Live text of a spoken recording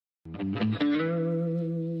And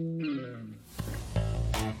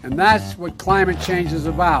that's what climate change is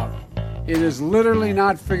about. It is literally,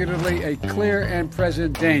 not figuratively, a clear and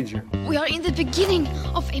present danger. We are in the beginning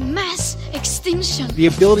of a mass extinction. The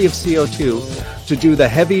ability of CO2 to do the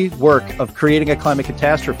heavy work of creating a climate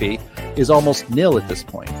catastrophe is almost nil at this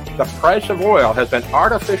point. The price of oil has been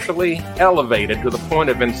artificially elevated to the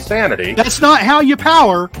point of insanity. That's not how you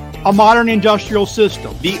power a modern industrial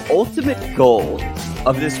system. The ultimate goal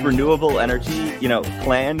of this renewable energy,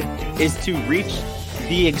 plan is to reach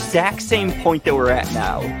the exact same point that we're at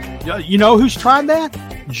now. You know who's tried that?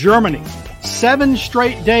 Germany. 7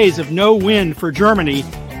 straight days of no wind for Germany.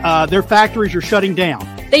 Their factories are shutting down.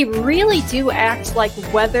 They really do act like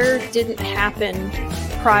weather didn't happen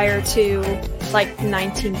prior to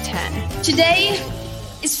 1910. Today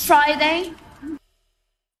is Friday.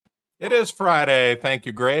 It is Friday. Thank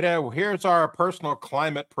you, Greta. Here's our personal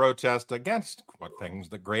climate protest against what things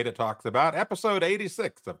that Greta talks about. Episode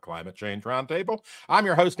 86 of Climate Change Roundtable. I'm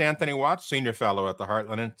your host, Anthony Watts, Senior Fellow at the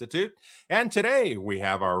Heartland Institute. And today we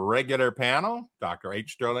have our regular panel, Dr.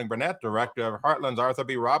 H. Burnett, Director of Heartland's Arthur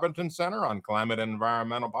B. Robinson Center on Climate and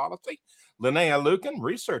Environmental Policy, Linnea Lueken,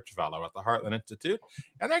 Research Fellow at the Heartland Institute.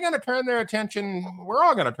 And they're going to turn their attention, we're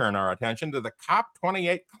all going to turn our attention to the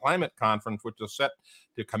COP28 Climate Conference, which is set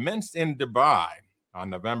to commence in Dubai on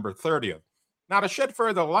November 30th. Now, to shed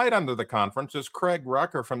further light onto the conference is Craig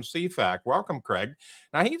Rucker from CFACT. Welcome, Craig.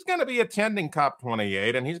 Now, he's going to be attending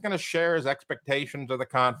COP28, and he's going to share his expectations of the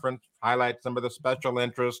conference, highlight some of the special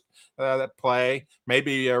interests that play,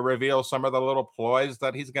 maybe reveal some of the little ploys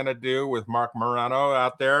that he's going to do with Mark Morano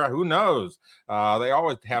out there. Who knows? They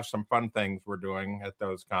always have some fun things we're doing at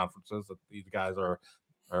those conferences that these guys are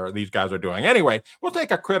doing. Anyway, we'll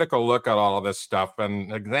take a critical look at all of this stuff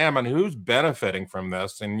and examine who's benefiting from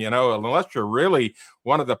this. And, unless you're really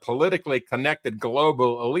one of the politically connected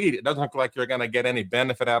global elite, it doesn't look like you're going to get any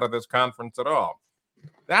benefit out of this conference at all.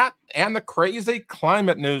 That and the crazy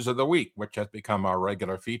climate news of the week, which has become our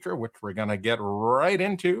regular feature, which we're going to get right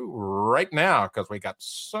into right now because we got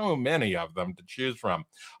so many of them to choose from.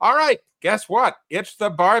 All right, guess what? It's the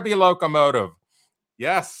Barbie locomotive.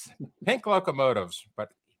 Yes, pink locomotives, but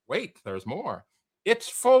wait, there's more. It's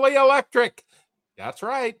fully electric. That's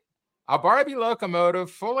right. A Barbie locomotive,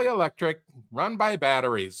 fully electric, run by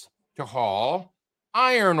batteries to haul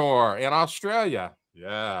iron ore in Australia.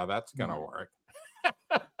 Yeah, that's going to work.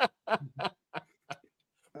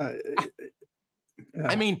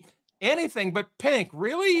 I mean, anything but pink,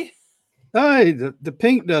 really? Hey, the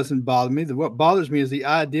pink doesn't bother me. What bothers me is the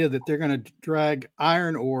idea that they're going to drag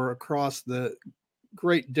iron ore across the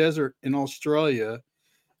Great Desert in Australia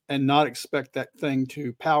and not expect that thing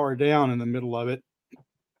to power down in the middle of it.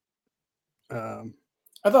 I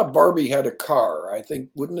thought Barbie had a car. I think,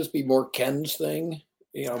 wouldn't this be more Ken's thing?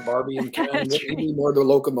 Barbie and Ken, wouldn't he be more the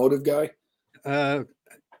locomotive guy?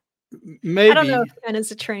 Maybe. I don't know if Ken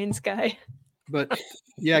is a trains guy. But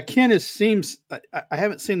yeah, Ken seems, I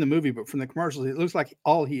haven't seen the movie, but from the commercials, it looks like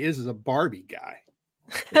all he is a Barbie guy.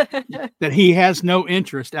 That he has no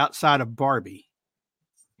interest outside of Barbie.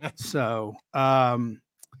 So,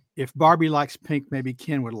 if Barbie likes pink, maybe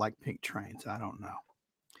Ken would like pink trains. I don't know.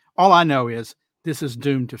 All I know is this is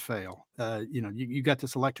doomed to fail. You got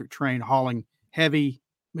this electric train hauling heavy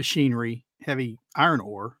machinery, heavy iron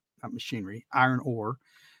ore, not machinery, iron ore.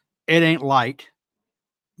 It ain't light.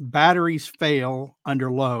 Batteries fail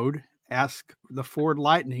under load. Ask the Ford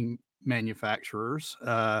Lightning manufacturers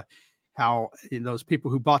how those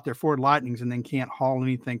people who bought their Ford Lightnings and then can't haul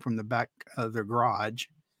anything from the back of their garage.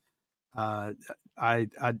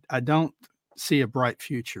 I don't see a bright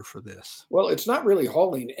future for this. Well, it's not really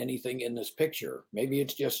hauling anything in this picture. Maybe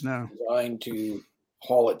it's just designed to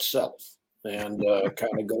haul itself and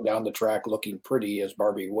kind of go down the track looking pretty as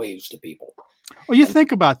Barbie waves to people. Well, you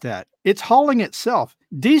think about that. It's hauling itself.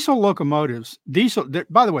 Diesel locomotives,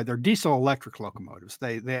 by the way, they're diesel electric locomotives.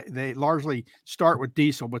 They largely start with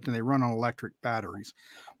diesel, but then they run on electric batteries.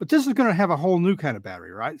 But this is going to have a whole new kind of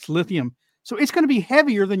battery, right? It's lithium. So it's going to be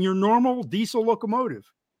heavier than your normal diesel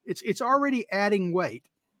locomotive. It's already adding weight.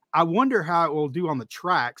 I wonder how it will do on the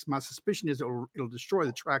tracks. My suspicion is it'll destroy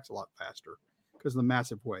the tracks a lot faster because of the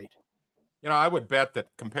massive weight. I would bet that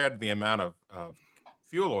compared to the amount of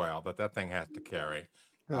fuel oil that thing has to carry,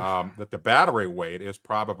 that the battery weight is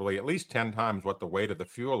probably at least 10 times what the weight of the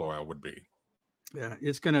fuel oil would be. Yeah,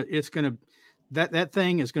 that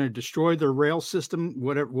thing is going to destroy the rail system,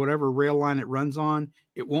 whatever rail line it runs on.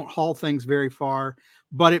 It won't haul things very far,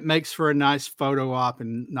 but it makes for a nice photo op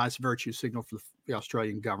and nice virtue signal for the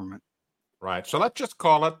Australian government. Right. So let's just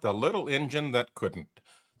call it the little engine that couldn't.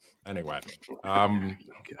 Anyway,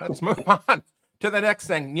 let's move on to the next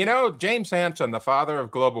thing. James Hansen, the father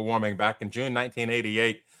of global warming, back in June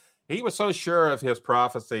 1988, he was so sure of his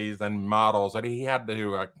prophecies and models that he had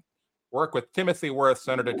to work with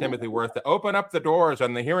Senator Timothy Worth, to open up the doors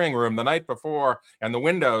in the hearing room the night before and the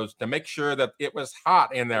windows to make sure that it was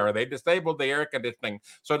hot in there. They disabled the air conditioning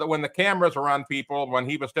so that when the cameras were on people, when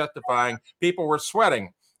he was testifying, people were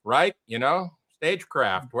sweating, right?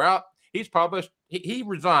 Stagecraft. Well, he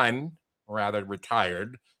resigned, or rather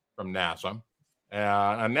retired from NASA.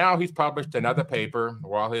 And now he's published another paper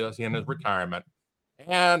while he was in his retirement.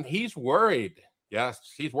 And he's worried. Yes,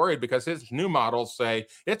 he's worried because his new models say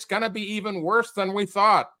it's going to be even worse than we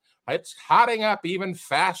thought. It's hotting up even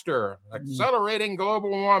faster, accelerating global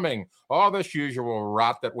warming, all this usual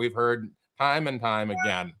rot that we've heard time and time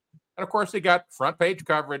again. And of course, he got front page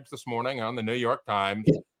coverage this morning on the New York Times,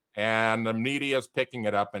 and the media is picking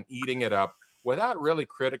it up and eating it up without really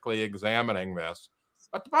critically examining this.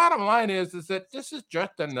 But the bottom line is that this is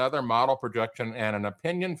just another model projection and an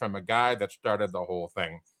opinion from a guy that started the whole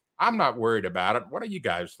thing. I'm not worried about it. What do you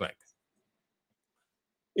guys think?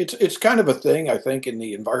 It's kind of a thing, I think, in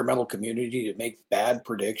the environmental community to make bad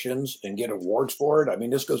predictions and get awards for it. I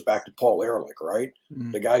mean, this goes back to Paul Ehrlich, right?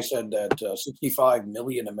 The guy said that 65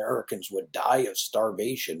 million Americans would die of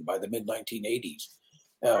starvation by the mid-1980s.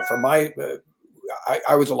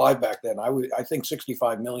 I was alive back then. I think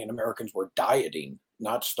 65 million Americans were dieting,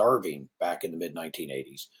 not starving, back in the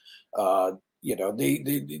mid-1980s.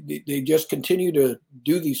 They just continue to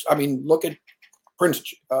do these. I mean, look at Prince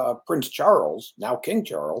Charles, now King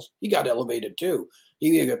Charles. He got elevated too.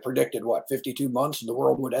 He predicted 52 months and the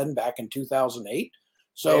world would end back in 2008.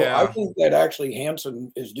 So yeah. I think that actually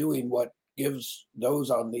Hansen is doing what gives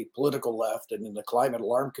those on the political left and in the climate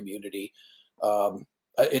alarm community,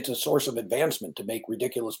 it's a source of advancement to make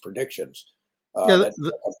ridiculous predictions. That's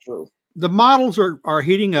true. The models are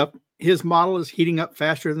heating up. His model is heating up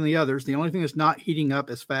faster than the others. The only thing that's not heating up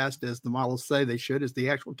as fast as the models say they should is the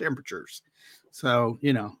actual temperatures. So,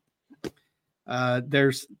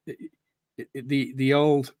 there's the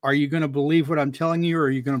old, are you going to believe what I'm telling you, or are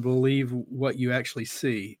you going to believe what you actually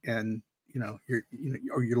see? And,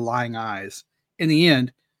 or your lying eyes. In the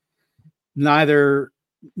end, no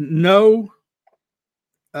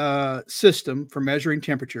system for measuring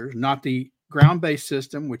temperatures, not the ground-based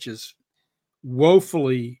system, which is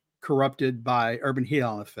woefully corrupted by urban heat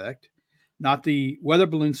island effect, not the weather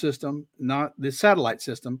balloon system, not the satellite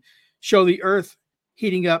system, show the Earth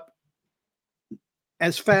heating up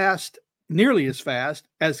as fast, nearly as fast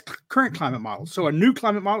as current climate models. So a new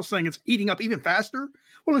climate model saying it's heating up even faster,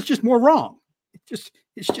 well, it's just more wrong. It's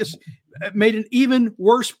just made an even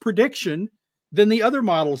worse prediction than the other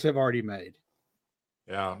models have already made.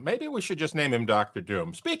 Yeah, maybe we should just name him Dr.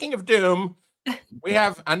 Doom. Speaking of doom, we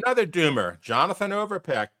have another doomer, Jonathan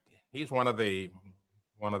Overpeck. He's one of the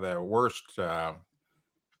worst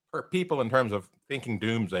people in terms of thinking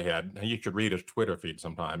dooms ahead. You should read his Twitter feed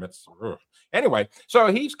sometime. Anyway, so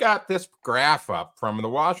he's got this graph up from the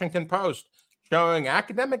Washington Post showing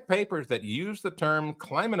academic papers that use the term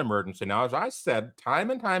climate emergency. Now, as I said time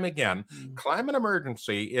and time again, climate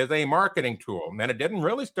emergency is a marketing tool, and it didn't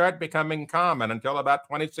really start becoming common until about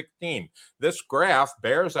 2016. This graph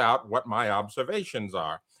bears out what my observations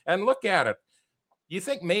are. And look at it. You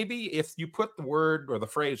think maybe if you put the word or the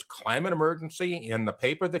phrase climate emergency in the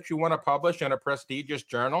paper that you want to publish in a prestigious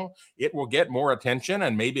journal, it will get more attention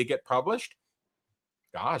and maybe get published?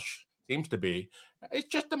 Gosh, seems to be. It's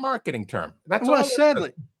just a marketing term. That's all.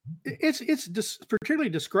 Sadly, it's particularly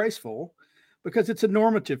disgraceful because it's a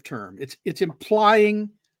normative term. It's implying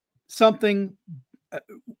something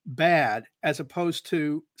bad as opposed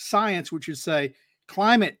to science, which is say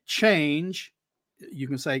climate change. You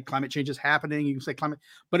can say climate change is happening. You can say climate,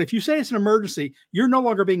 but if you say it's an emergency, you're no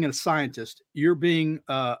longer being a scientist. You're being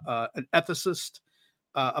an ethicist,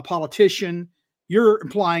 a politician. You're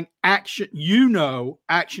implying action.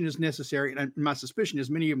 Action is necessary, and my suspicion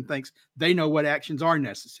is many of them thinks they know what actions are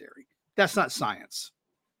necessary. That's not science.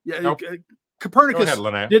 Nope. Copernicus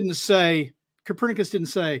didn't say.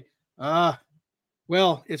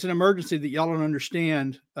 Well, it's an emergency that y'all don't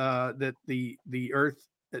understand that the Earth.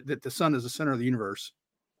 That the sun is the center of the universe.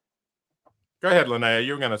 Go ahead, Linnea.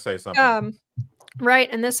 You were going to say something. Right,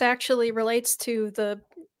 and this actually relates to the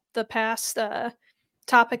past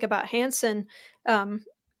topic about Hansen.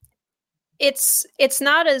 It's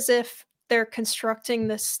not as if they're constructing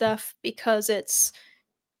this stuff because it's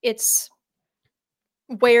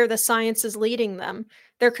where the science is leading them.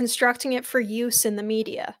 They're constructing it for use in the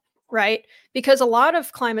media. Right? Because a lot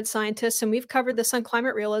of climate scientists, and we've covered this on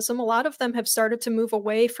climate realism, a lot of them have started to move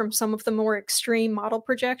away from some of the more extreme model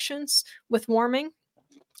projections with warming.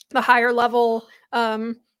 the higher level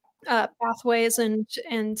pathways and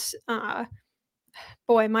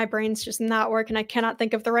boy, my brain's just not working. I cannot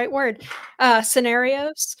think of the right word.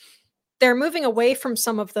 Scenarios. They're moving away from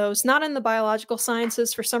some of those, not in the biological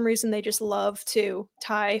sciences. For some reason, they just love to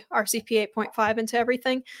tie RCP 8.5 into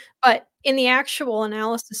everything. But in the actual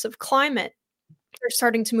analysis of climate, they're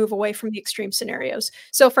starting to move away from the extreme scenarios.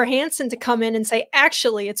 So for Hansen to come in and say,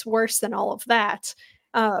 actually, it's worse than all of that,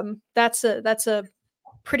 that's a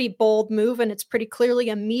pretty bold move, and it's pretty clearly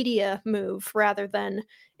a media move rather than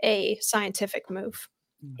a scientific move.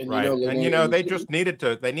 And right. They just needed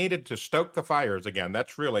to stoke the fires again.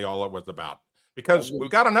 That's really all it was about. Because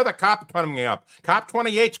we've got another COP coming up.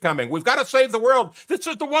 COP28's coming. We've got to save the world. This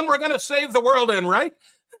is the one we're going to save the world in, right?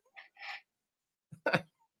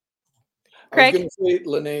 Craig? I was going to say,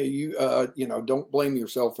 Linnea, don't blame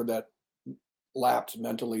yourself for that lapse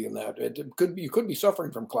mentally in that. You could be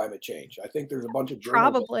suffering from climate change. I think there's a bunch of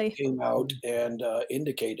journals that came out and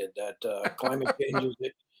indicated that climate change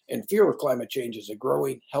and fear of climate change is a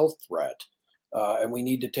growing health threat. And we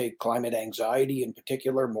need to take climate anxiety in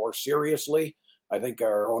particular more seriously. I think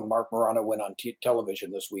our own Mark Morano went on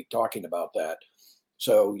television this week talking about that.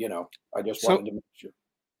 So, I just wanted to make sure.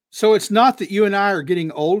 So it's not that you and I are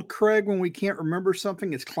getting old, Craig, when we can't remember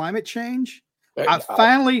something. It's climate change. I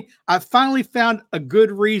finally found a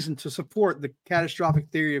good reason to support the catastrophic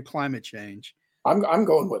theory of climate change. I'm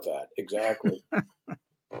going with that. Exactly.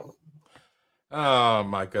 Oh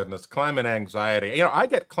my goodness. Climate anxiety. I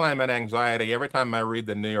get climate anxiety every time I read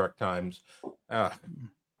the New York Times. All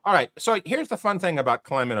right. So here's the fun thing about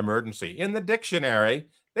climate emergency. In the dictionary,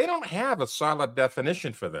 they don't have a solid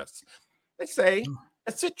definition for this. They say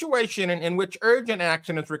a situation in which urgent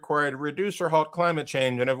action is required to reduce or halt climate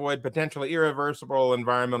change and avoid potentially irreversible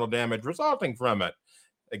environmental damage resulting from it.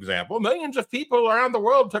 Example, millions of people around the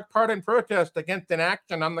world took part in protest against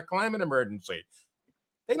inaction on the climate emergency.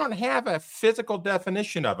 They don't have a physical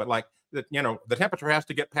definition of it, like that, the temperature has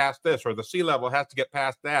to get past this, or the sea level has to get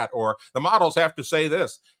past that, or the models have to say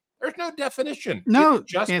this. There's no definition. No,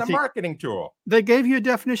 it's just Anthony, a marketing tool. They gave you a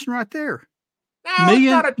definition right there. No, it's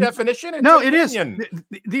not a definition. It's it is.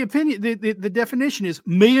 The opinion, the definition is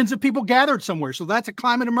millions of people gathered somewhere. So that's a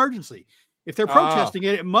climate emergency. If they're protesting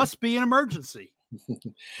it must be an emergency.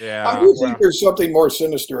 Yeah. I do think there's something more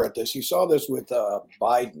sinister at this. You saw this with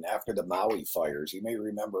Biden after the Maui fires. You may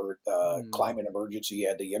remember climate emergency. He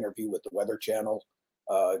had the interview with the Weather Channel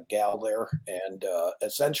gal there. And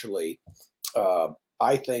essentially,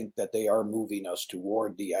 I think that they are moving us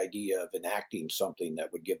toward the idea of enacting something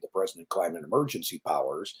that would give the president climate emergency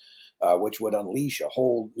powers, which would unleash a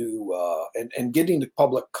whole new, and getting the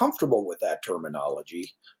public comfortable with that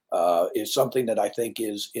terminology is something that I think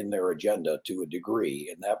is in their agenda to a degree,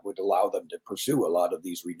 and that would allow them to pursue a lot of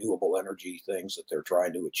these renewable energy things that they're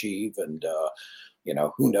trying to achieve. And,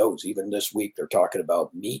 who knows, even this week, they're talking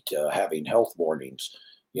about meat having health warnings,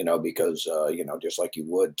 because, just like you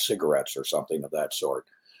would cigarettes or something of that sort.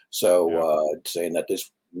 So saying that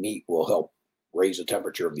this meat will help raise the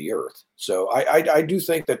temperature of the earth. So I do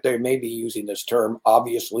think that they may be using this term.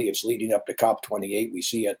 Obviously, it's leading up to COP28. We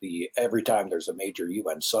see every time there's a major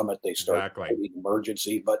UN summit, they start an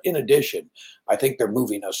emergency. But in addition, I think they're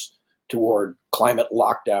moving us toward climate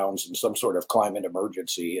lockdowns and some sort of climate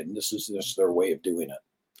emergency. And this is their way of doing it.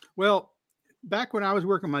 Well, back when I was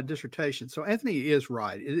working on my dissertation, so Anthony is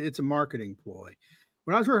right. It's a marketing ploy.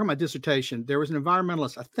 When I was working on my dissertation, there was an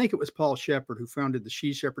environmentalist, I think it was Paul Shepard, who founded the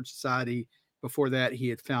She Shepherd Society. Before that, he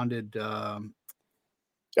had founded.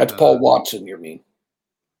 That's Paul Watson, you mean?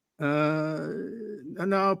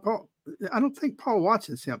 No, Paul. I don't think Paul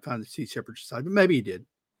Watson founded the Sea Shepherd Society, but maybe he did.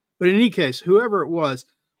 But in any case, whoever it was,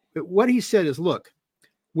 what he said is, look,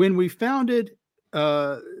 when we founded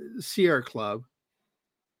Sierra Club,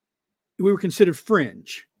 we were considered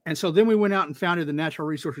fringe. And so then we went out and founded the Natural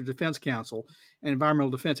Resources Defense Council and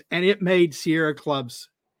Environmental Defense, and it made Sierra Clubs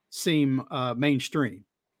seem mainstream.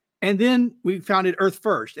 And then we founded Earth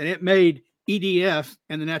First, and it made EDF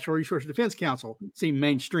and the Natural Resources Defense Council seem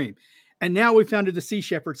mainstream. And now we founded the Sea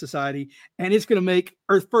Shepherd Society, and it's going to make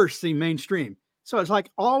Earth First seem mainstream. So it's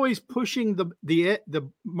like always pushing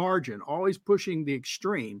the margin, always pushing the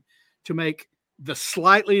extreme to make the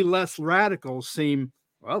slightly less radical seem,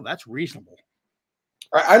 well, that's reasonable.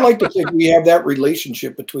 I like to think we have that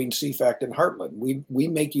relationship between CFACT and Heartland. We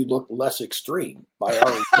make you look less extreme by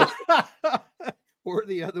our or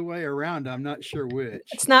the other way around. I'm not sure which.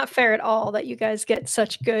 It's not fair at all that you guys get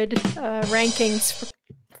such good rankings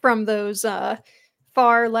from those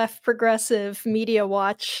far left progressive media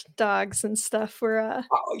watch dogs and stuff. We're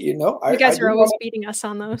you guys I are always wanna, beating us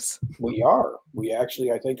on those. we are. We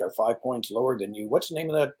actually, I think, are 5 points lower than you. What's the name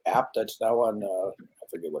of that app that's now on? I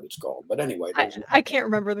forget what it's called, but anyway, I can't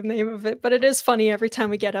remember the name of it, but it is funny every time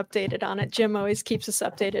we get updated on it. Jim always keeps us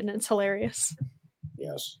updated, and it's hilarious.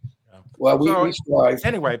 Yes. Well, we strive.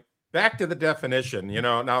 Anyway, back to the definition.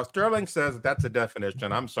 Now Sterling says that's a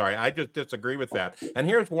definition. I'm sorry, I just disagree with that. And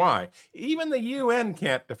here's why. Even the UN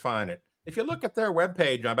can't define it. If you look at their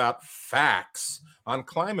webpage about facts on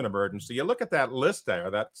climate emergency, you look at that list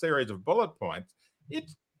there, that series of bullet points,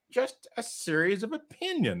 it's just a series of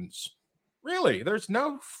opinions. Really, there's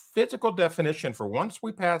no physical definition for once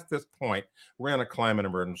we pass this point, we're in a climate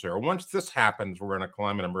emergency, or once this happens, we're in a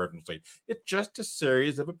climate emergency. It's just a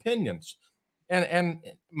series of opinions. And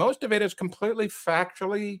most of it is completely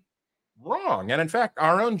factually wrong. And in fact,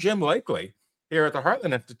 our own Jim Lakely here at the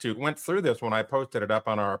Heartland Institute went through this when I posted it up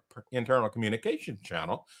on our internal communication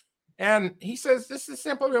channel. And he says, this is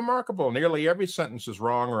simply remarkable. Nearly every sentence is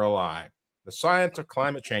wrong or a lie. The science of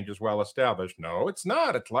climate change is well established. No, it's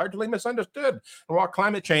not. It's largely misunderstood. And while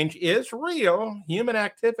climate change is real, human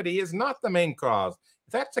activity is not the main cause.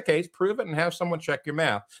 If that's the case, prove it and have someone check your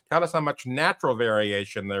math. Tell us how much natural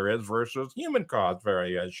variation there is versus human-caused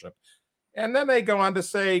variation. And then they go on to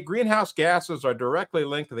say greenhouse gases are directly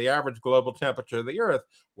linked to the average global temperature of the Earth.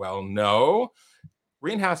 Well, no.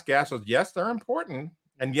 Greenhouse gases, yes, they're important.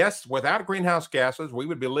 And yes, without greenhouse gases, we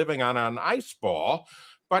would be living on an ice ball.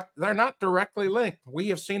 But they're not directly linked. We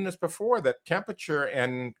have seen this before, that temperature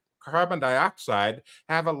and carbon dioxide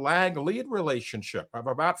have a lag-lead relationship of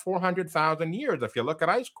about 400,000 years if you look at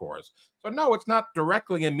ice cores. So no, it's not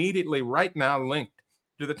directly, immediately, right now linked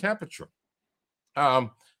to the temperature.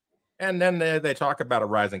 And then they talk about it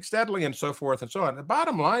rising steadily and so forth and so on. The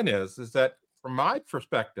bottom line is that from my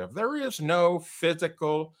perspective, there is no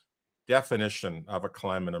physical definition of a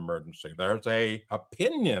climate emergency. There's a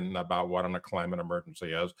opinion about what a climate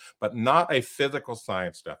emergency is, but not a physical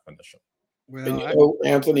science definition. Well,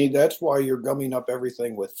 Anthony, that's why you're gumming up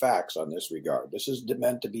everything with facts on this regard. This is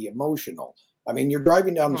meant to be emotional. I mean, you're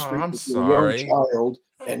driving down the street with your young child,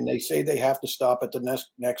 and they say they have to stop at the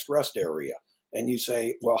next rest area. And you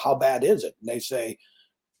say, well, how bad is it? And they say,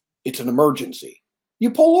 it's an emergency.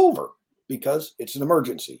 You pull over because it's an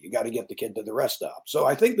emergency. You got to get the kid to the rest stop. So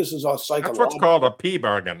I think this is a psychological. That's what's called a P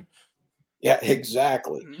bargain. Yeah,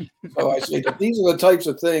 exactly. So I say that these are the types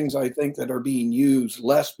of things I think that are being used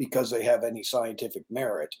less because they have any scientific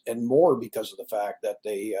merit and more because of the fact that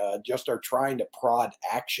they just are trying to prod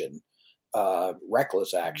action,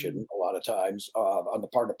 reckless action a lot of times on the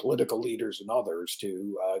part of political leaders and others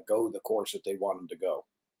to go the course that they want them to go.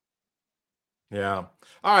 Yeah.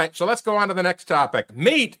 All right. So let's go on to the next topic.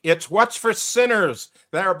 Meat. It's what's for sinners.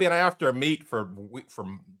 They've been after meat for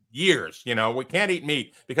years. We can't eat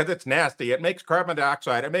meat because it's nasty. It makes carbon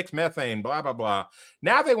dioxide. It makes methane, blah, blah, blah.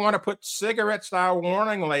 Now they want to put cigarette-style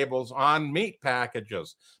warning labels on meat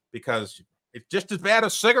packages because it's just as bad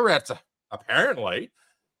as cigarettes, apparently.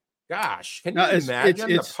 Gosh, can you imagine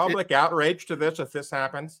the public outrage to this if this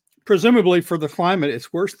happens? Presumably for the climate,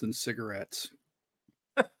 it's worse than cigarettes.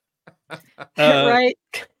 Right.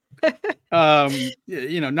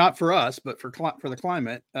 Not for us, but for the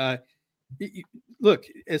climate. Look,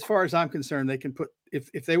 as far as I'm concerned, they can put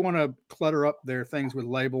if they want to clutter up their things with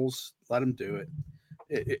labels, let them do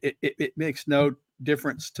it. It makes no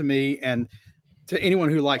difference to me, and to anyone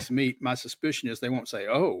who likes meat. My suspicion is they won't say,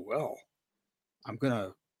 "Oh, well, I'm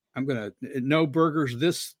gonna no burgers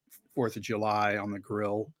this 4th of July on the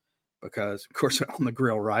grill," because of course on the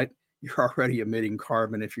grill, right? You're already emitting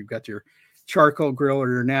carbon. If you've got your charcoal grill or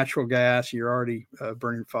your natural gas, you're already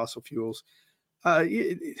burning fossil fuels.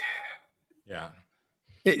 Yeah.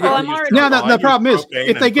 The problem is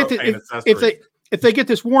if they get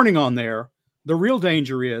this warning on there, the real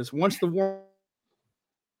danger is once the warning.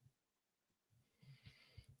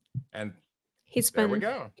 And he's been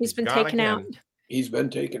taken out. He's been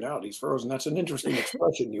taken out. He's frozen. That's an interesting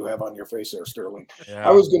expression you have on your face there, Sterling. Yeah.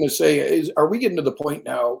 I was going to say, are we getting to the point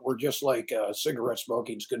now where just like cigarette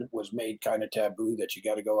smoking was made kind of taboo, that you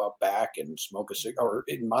got to go out back and smoke a cigarette? Or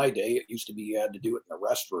in my day, it used to be you had to do it in the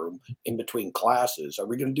restroom in between classes. Are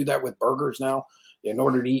we going to do that with burgers now? In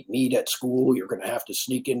order to eat meat at school, you're going to have to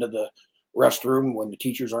sneak into the restroom when the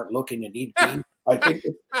teachers aren't looking and eat meat. I think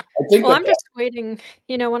Well, I'm just waiting.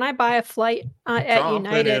 You know, when I buy a flight at Chomping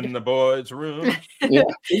United, in the boys' room. yeah,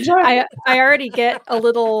 exactly. I already get a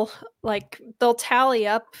little, like, they'll tally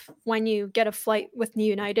up when you get a flight with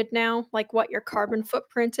United now, like what your carbon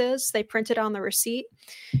footprint is. They print it on the receipt.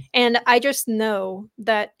 And I just know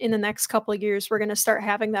that in the next couple of years, we're going to start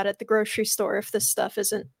having that at the grocery store if this stuff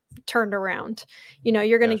isn't turned around. You know,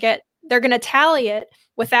 you're going to they're going to tally it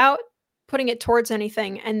without putting it towards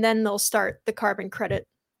anything, and then they'll start the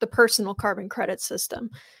personal carbon credit system.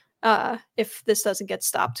 If this doesn't get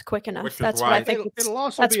stopped quick enough, that's what I think. It'll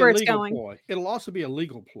also that's be where a it's legal going. ploy. It'll also be a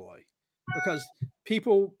legal ploy because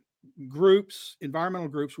environmental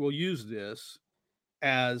groups will use this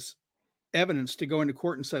as evidence to go into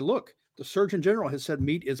court and say, look, the Surgeon General has said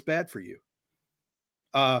meat is bad for you.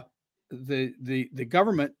 The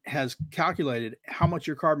government has calculated how much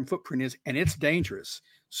your carbon footprint is, and it's dangerous.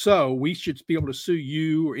 So we should be able to sue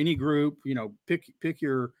you or any group, you know, pick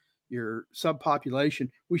your subpopulation.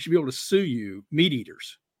 We should be able to sue you, meat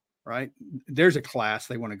eaters, right? There's a class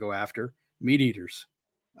they want to go after, meat eaters.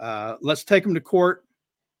 Let's take them to court.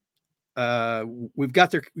 We've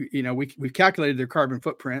got their, you know, we've calculated their carbon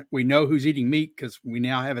footprint. We know who's eating meat because we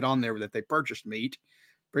now have it on there that they purchased meat.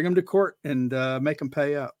 Bring them to court and make them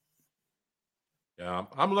pay up. Yeah,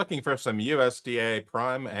 I'm looking for some USDA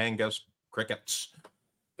prime Angus crickets.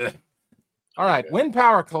 All right, wind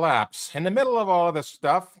power collapse. In the middle of all of this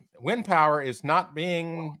stuff, wind power is not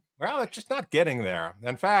being, well, it's just not getting there.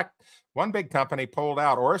 In fact, one big company pulled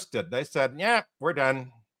out, Ørsted. They said, yeah, we're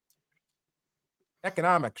done.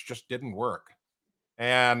 Economics just didn't work.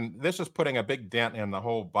 And this is putting a big dent in the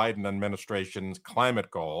whole Biden administration's climate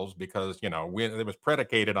goals because, you know, it was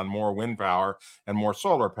predicated on more wind power and more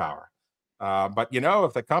solar power. But, you know,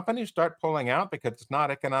 if the companies start pulling out because it's not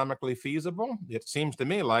economically feasible, it seems to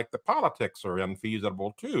me like the politics are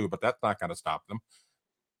infeasible too, but that's not going to stop them.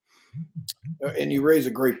 And you raise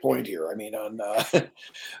a great point here. I mean,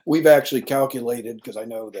 we've actually calculated, because I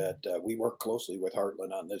know that we work closely with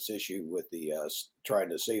Heartland on this issue with the trying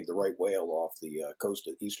to save the right whale off the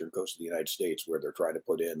eastern coast of the United States, where they're trying to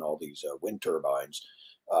put in all these wind turbines.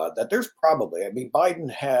 That there's probably, I mean, Biden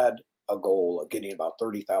had a goal of getting about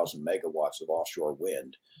 30,000 megawatts of offshore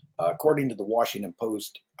wind. According to the Washington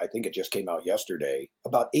Post, I think it just came out yesterday,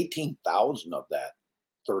 about 18,000 of that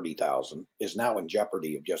 30,000 is now in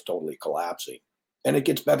jeopardy of just totally collapsing. And it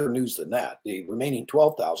gets better news than that. The remaining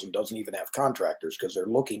 12,000 doesn't even have contractors because they're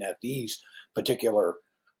looking at these particular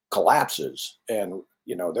collapses and,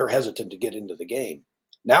 you know, they're hesitant to get into the game.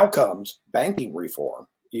 Now comes banking reform.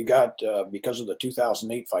 You got, because of the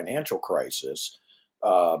 2008 financial crisis,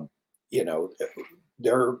 you know,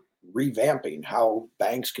 they're revamping how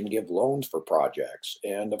banks can give loans for projects.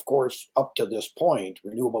 And of course, up to this point,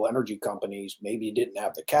 renewable energy companies maybe didn't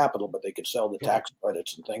have the capital, but they could sell the tax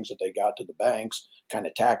credits and things that they got to the banks, kind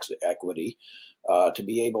of tax equity, to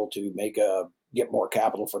be able to get more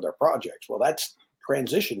capital for their projects. Well, that's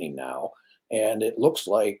transitioning now. And it looks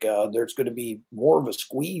like there's going to be more of a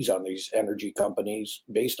squeeze on these energy companies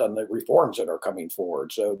based on the reforms that are coming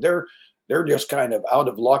forward. So they're just kind of out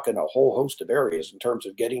of luck in a whole host of areas in terms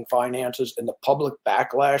of getting finances, and the public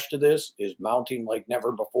backlash to this is mounting like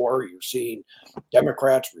never before. You're seeing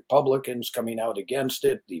Democrats, Republicans coming out against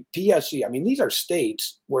it. The PSC, I mean, these are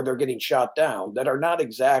states where they're getting shot down that are not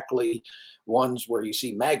exactly ones where you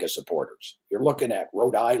see MAGA supporters. You're looking at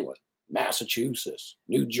Rhode Island, Massachusetts,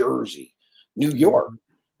 New Jersey, New York.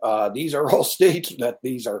 These are all states that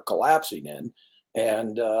these are collapsing in.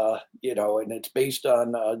 And, you know, and it's based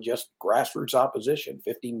on just grassroots opposition.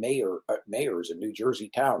 50 mayors in New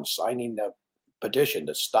Jersey towns signing the petition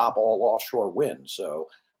to stop all offshore wind. So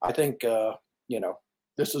I think, you know,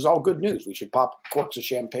 this is all good news. We should pop corks of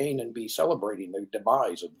champagne and be celebrating the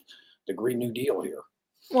demise of the Green New Deal here.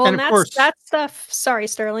 Well, and that stuff, sorry,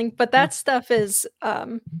 Sterling, but that stuff is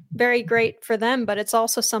very great for them, but it's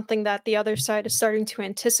also something that the other side is starting to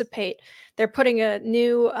anticipate. They're putting a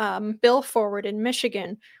new bill forward in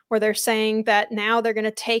Michigan where they're saying that now they're going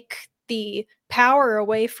to take the power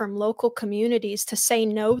away from local communities to say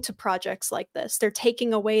no to projects like this. They're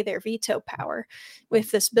taking away their veto power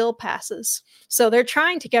if this bill passes. So they're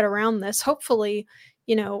trying to get around this. Hopefully,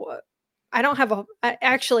 you know, I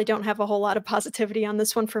actually don't have a whole lot of positivity on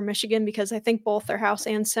this one for Michigan because I think both their House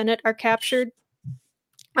and Senate are captured.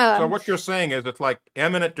 So what you're saying is it's like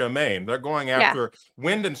eminent domain. They're going after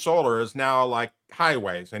wind and solar is now like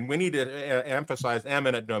highways, and we need to emphasize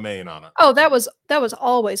eminent domain on it. Oh, that was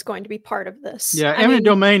always going to be part of this. Yeah, eminent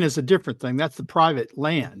domain is a different thing. That's the private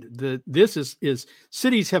land. This is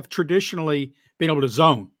cities have traditionally been able to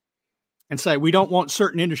zone and say we don't want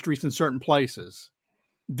certain industries in certain places.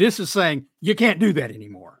 This is saying you can't do that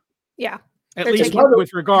anymore. Yeah. At They're least taking-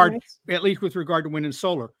 with regard Nice. to wind and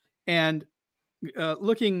solar. And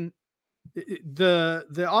looking,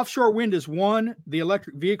 the offshore wind is one, the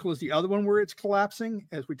electric vehicle is the other one where it's collapsing,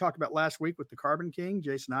 as we talked about last week with the Carbon King,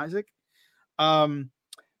 Jason Isaac.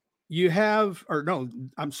 You have, or no,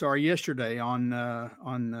 I'm sorry, yesterday on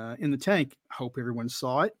In the Tank. I hope everyone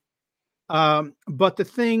saw it. But the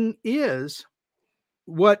thing is,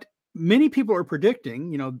 what many people are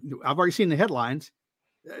predicting, I've already seen the headlines.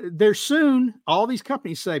 There's soon, all these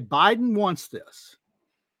companies say Biden wants this.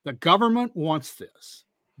 The government wants this.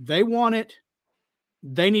 They want it.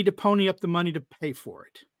 They need to pony up the money to pay for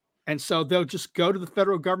it. And so they'll just go to the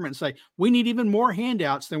federal government and say, we need even more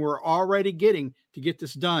handouts than we're already getting to get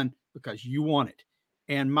this done because you want it.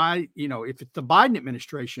 And if it's the Biden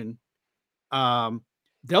administration,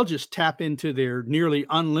 they'll just tap into their nearly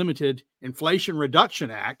unlimited Inflation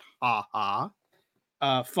Reduction Act,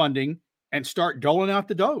 funding, and start doling out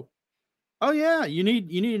the dough. Oh yeah, you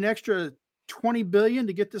need an extra $20 billion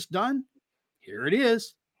to get this done. Here it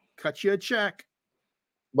is. Cut you a check.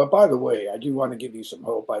 But by the way, I do want to give you some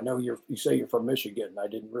hope. I know you say you're from Michigan. I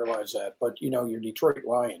didn't realize that, but your Detroit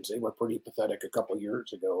Lions, they were pretty pathetic a couple of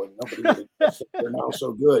years ago, and nobody really thinks that they're now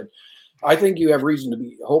so good. I think you have reason to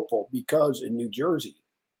be hopeful because in New Jersey,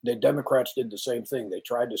 the Democrats did the same thing. They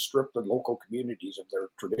tried to strip the local communities of their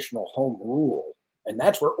traditional home rule, and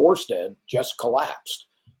that's where Orsted just collapsed,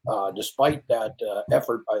 despite that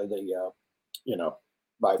effort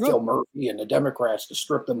by Phil Murphy and the Democrats to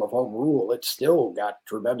strip them of home rule. It still got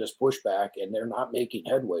tremendous pushback, and they're not making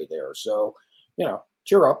headway there. So,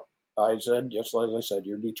 cheer up. Just like I said,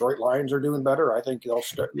 your Detroit Lions are doing better. I think they'll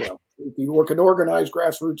start, if you can organize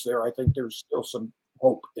grassroots there, I think there's still some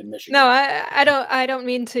hope in Michigan. No, I don't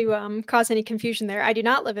mean to cause any confusion there. I do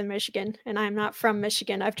not live in Michigan, and I'm not from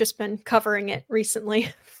Michigan. I've just been covering it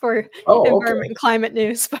recently for environment and climate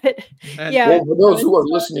news. But well, for those who are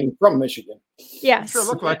listening from Michigan, yes, sure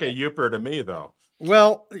look like a Yooper to me, though.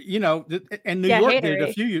 Well, and New York did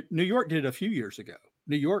it a few years ago.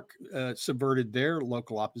 New York subverted their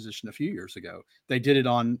local opposition a few years ago. They did it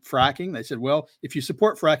on fracking. They said, well, if you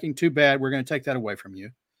support fracking, too bad, we're going to take that away from you.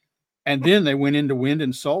 And then they went into wind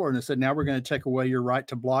and solar and they said, now we're going to take away your right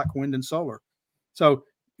to block wind and solar. So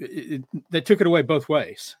they took it away both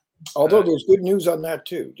ways. Although there's good news on that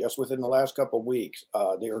too. Just within the last couple of weeks,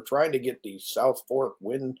 they were trying to get the South Fork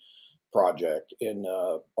Wind Project in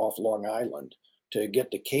off Long Island to get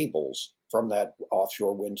the cables from that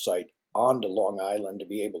offshore wind site onto Long Island to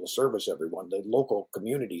be able to service everyone. The local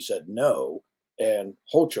community said no, and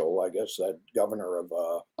Hochul, I guess that governor of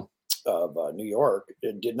New York,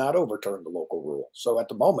 it did not overturn the local rule. So at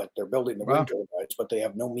the moment, they're building the wind turbines, but they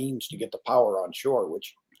have no means to get the power on shore,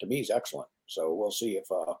 which to me is excellent. So we'll see if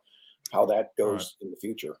how that goes in the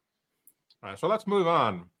future. All right, so let's move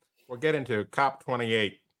on. We'll get into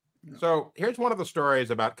COP28. So here's one of the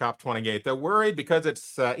stories about COP28. They're worried because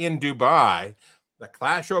it's in Dubai. The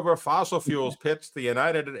clash over fossil fuels pits the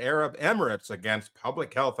United Arab Emirates against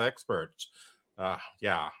public health experts.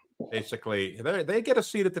 Basically, they get a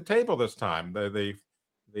seat at the table this time. The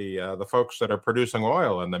folks that are producing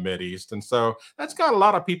oil in the Mideast, and so that's got a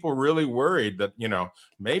lot of people really worried that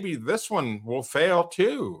maybe this one will fail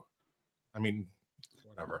too. I mean,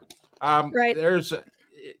 whatever. Right.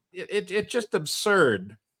 It's just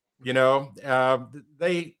absurd.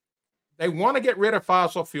 They want to get rid of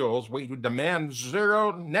fossil fuels. We demand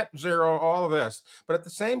net zero, all of this. But at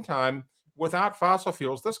the same time, without fossil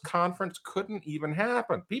fuels, this conference couldn't even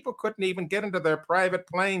happen. People couldn't even get into their private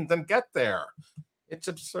planes and get there. It's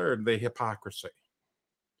absurd, the hypocrisy.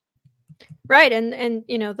 Right. And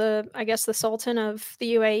I guess the Sultan of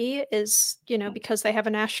the UAE is, because they have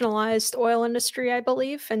a nationalized oil industry, I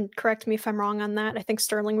believe. And correct me if I'm wrong on that. I think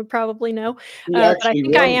Sterling would probably know. But I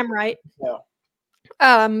think I am right. Yeah.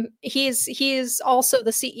 He's also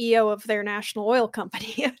the CEO of their national oil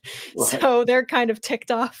company. So they're kind of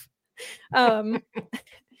ticked off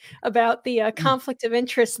about the conflict of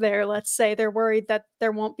interest there. Let's say they're worried that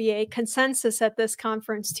there won't be a consensus at this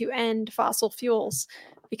conference to end fossil fuels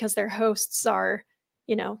because their hosts are,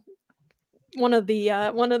 one of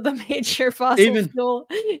the major fossil fuel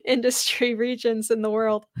industry regions in the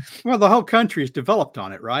world. Well, the whole country is developed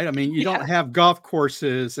on it, right? I mean, you don't have golf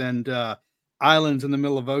courses and islands in the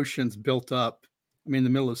middle of oceans built up. I mean, the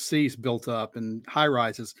middle of seas built up and high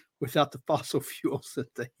rises without the fossil fuels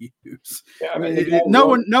that they use. Yeah, I mean, no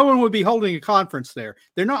one would be holding a conference there.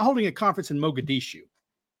 They're not holding a conference in Mogadishu.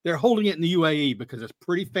 They're holding it in the UAE because it's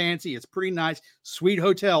pretty fancy. It's pretty nice, sweet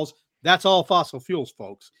hotels. That's all fossil fuels,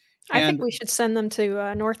 folks. I think we should send them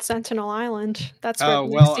to North Sentinel Island. That's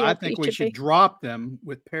where I think we should drop them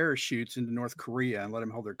with parachutes into North Korea and let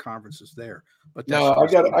them hold their conferences there. But no, I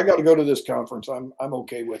got to go to this conference. I'm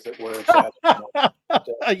okay with it where it's at.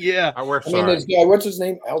 Yeah, I mean, this guy, what's his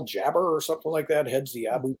name? Al Jaber or something like that, heads the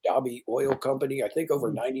Abu Dhabi oil company. I think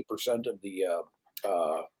over 90% of the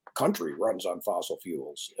country runs on fossil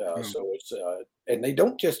fuels. So it's and they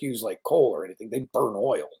don't just use like coal or anything; they burn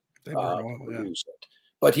oil. They burn oil, to produce it.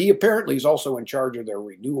 But he apparently is also in charge of their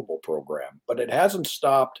renewable program. But it hasn't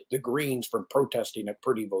stopped the Greens from protesting it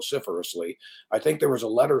pretty vociferously. I think there was a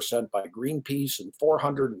letter sent by Greenpeace and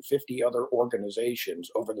 450 other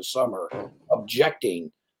organizations over the summer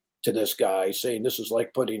objecting to this guy, saying this is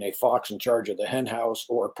like putting a fox in charge of the hen house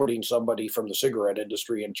or putting somebody from the cigarette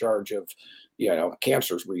industry in charge of,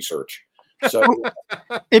 cancer research. So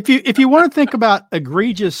if you want to think about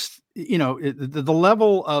egregious, the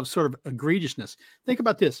level of sort of egregiousness, think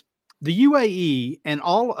about this: the UAE and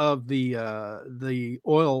all of the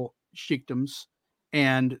oil sheikdoms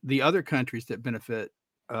and the other countries that benefit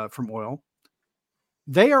from oil,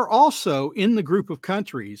 they are also in the group of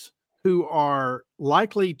countries who are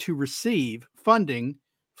likely to receive funding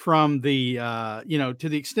from the to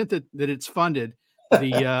the extent that it's funded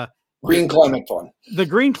the Green Climate Fund. The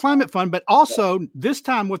Green Climate Fund, but also this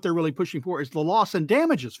time what they're really pushing for is the Loss and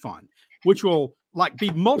Damages Fund, which will be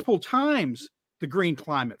multiple times the Green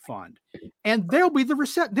Climate Fund. And they'll be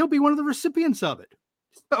one of the recipients of it.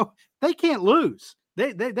 So they can't lose.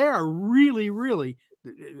 They are really, really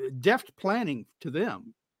deft planning to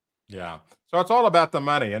them. Yeah. So it's all about the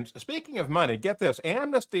money. And speaking of money, get this,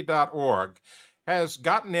 amnesty.org has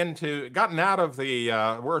gotten out of the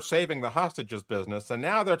we're saving the hostages business, and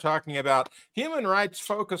now they're talking about human rights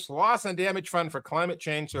focused loss and damage fund for climate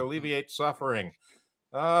change to alleviate suffering.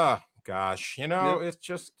 Oh gosh, it's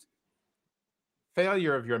just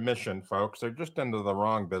failure of your mission, folks. They're just into the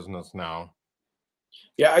wrong business now.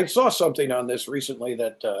 Yeah, I saw something on this recently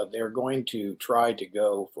that they're going to try to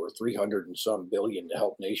go for 300 and some billion to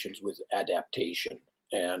help nations with adaptation,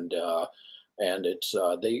 and it's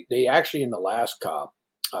they actually in the last COP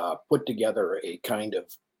put together a kind of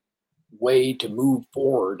way to move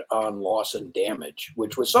forward on loss and damage,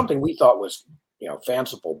 which was something we thought was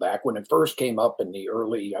fanciful back when it first came up in the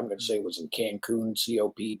early, I'm going to say it was in Cancun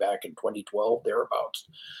COP back in 2012 thereabouts.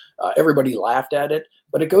 Everybody laughed at it,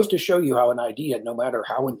 but it goes to show you how an idea, no matter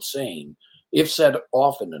how insane, if said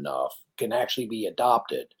often enough, can actually be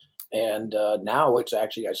adopted. And now it's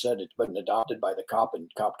actually, I said it's been adopted by the COP in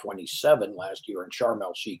COP27 last year in Sharm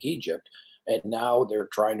el Sheikh, Egypt. And now they're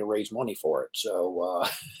trying to raise money for it. So,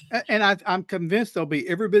 and I'm convinced they'll be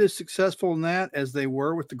every bit as successful in that as they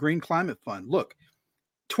were with the Green Climate Fund. Look,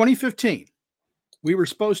 2015, we were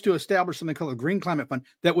supposed to establish something called the Green Climate Fund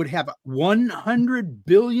that would have $100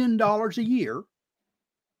 billion a year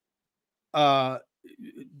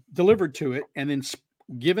delivered to it and then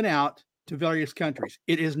given out to various countries.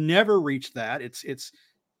 It has never reached that. It's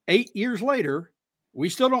 8 years later. We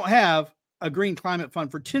still don't have a Green Climate Fund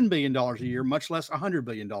for $10 billion a year, much less $100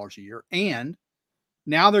 billion a year. And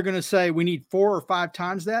now they're going to say we need 4 or 5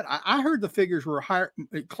 times that. I heard the figures were higher,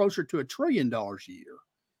 closer to $1 trillion a year,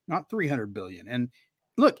 not 300 billion. And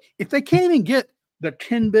look, if they can't even get the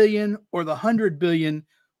 10 billion or the 100 billion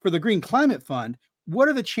for the Green Climate Fund, what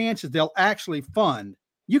are the chances they'll actually fund?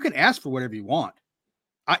 You can ask for whatever you want.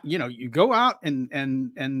 You go out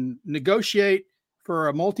and negotiate for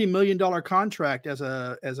a multi-million-dollar contract as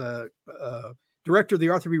a director of the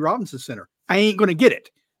Arthur B. Robinson Center. I ain't going to get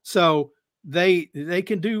it. So they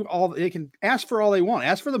can ask for all they want.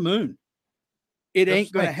 Ask for the moon. It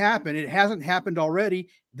ain't going to happen. It hasn't happened already.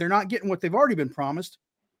 They're not getting what they've already been promised.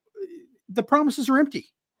 The promises are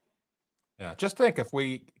empty. Yeah, just think if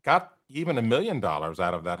we got even $1 million out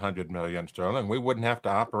of that 100 million, Sterling, we wouldn't have to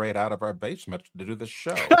operate out of our basement to do the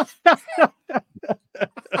show.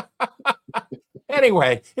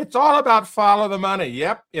 Anyway, it's all about follow the money.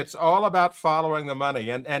 Yep, it's all about following the money.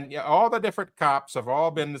 And all the different COPs have all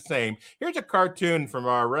been the same. Here's a cartoon from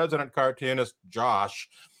our resident cartoonist, Josh.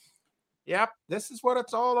 Yep, this is what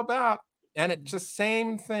it's all about. And it's the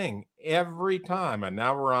same thing every time. And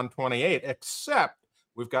now we're on 28, except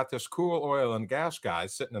we've got this cool oil and gas guy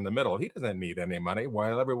sitting in the middle. He doesn't need any money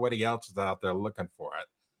while everybody else is out there looking for it.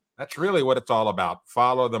 That's really what it's all about.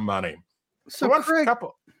 Follow the money. So Craig,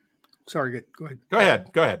 sorry, go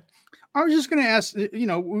ahead. Go ahead. I was just going to ask,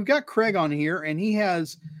 we've got Craig on here and he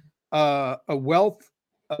has a wealth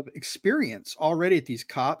of experience already at these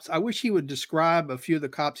COPs. I wish he would describe a few of the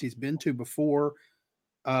COPs he's been to before,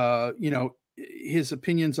 his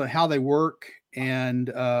opinions on how they work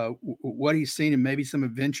and what he's seen and maybe some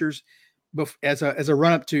adventures. as a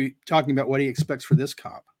run up to talking about what he expects for this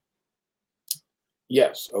COP?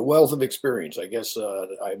 Yes, a wealth of experience. I guess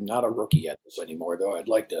I'm not a rookie at this anymore, though. I'd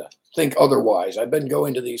like to think otherwise. I've been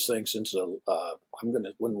going to these things since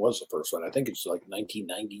when was the first one? I think it's like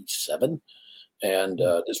 1997, and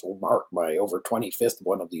this will mark my over 25th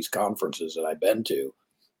one of these conferences that I've been to.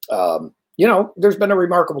 There's been a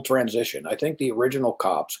remarkable transition. I think the original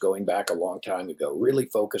COPs, going back a long time ago, really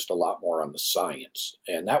focused a lot more on the science,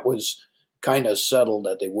 and that was kind of settled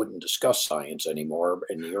that they wouldn't discuss science anymore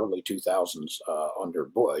in the early 2000s under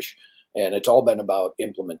Bush. And it's all been about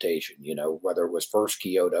implementation, whether it was first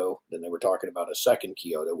Kyoto, then they were talking about a second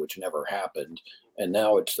Kyoto, which never happened. And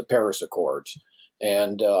now it's the Paris Accords.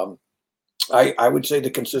 And I would say the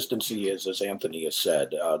consistency is, as Anthony has said,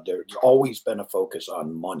 there's always been a focus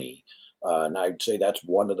on money. And I'd say that's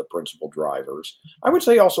one of the principal drivers. I would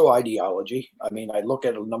say also ideology. I mean, I look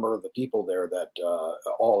at a number of the people there that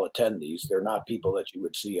all attend these. They're not people that you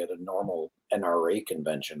would see at a normal NRA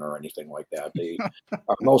convention or anything like that. They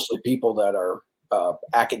are mostly people that are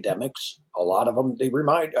academics. A lot of them,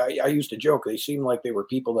 I used to joke, they seem like they were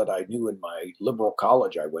people that I knew in my liberal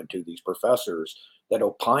college I went to, these professors that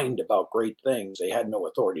opined about great things. They had no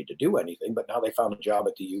authority to do anything, but now they found a job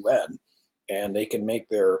at the UN and they can make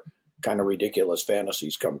their kind of ridiculous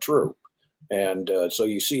fantasies come true. And so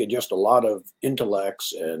you see just a lot of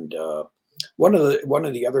intellects. And one of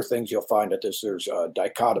the other things you'll find at this, there's a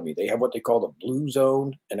dichotomy. They have what they call the blue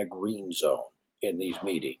zone and a green zone in these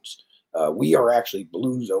meetings. We are actually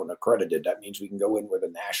blue zone accredited. That means we can go in where the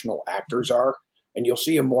national actors are, and you'll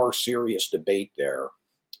see a more serious debate there.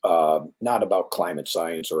 Not about climate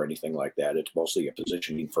science or anything like that. It's mostly a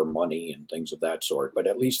positioning for money and things of that sort. But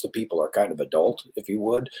at least the people are kind of adult, if you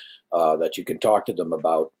would, that you can talk to them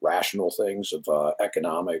about rational things of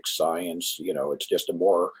economics, science. It's just a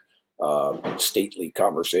more stately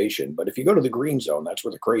conversation. But if you go to the green zone, that's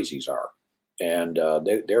where the crazies are. And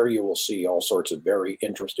there you will see all sorts of very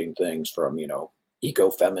interesting things from,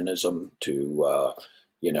 ecofeminism to,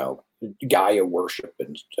 Gaia worship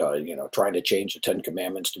and, trying to change the 10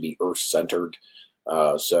 Commandments to be earth-centered.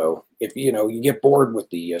 So if, you get bored with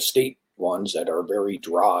the state ones that are very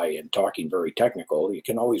dry and talking very technical, you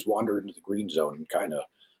can always wander into the green zone and kind of,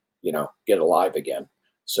 get alive again.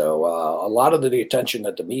 So a lot of the attention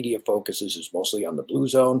that the media focuses is mostly on the blue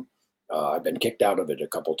zone. I've been kicked out of it a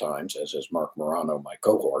couple times, as has Mark Morano, my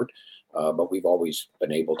cohort, but we've always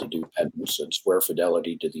been able to do penance and swear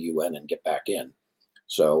fidelity to the UN and get back in.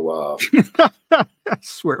 So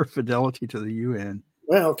swear fidelity to the UN.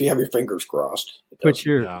 Well, if you have your fingers crossed, put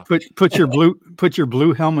your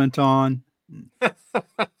blue helmet on. Yes.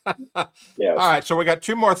 All right, so we got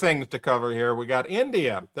two more things to cover here. We got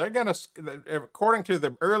India. They're going to, according to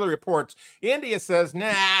the early reports, India says,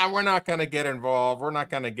 nah, we're not going to get involved. We're not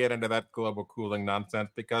going to get into that global cooling nonsense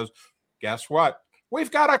because guess what?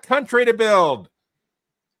 We've got a country to build.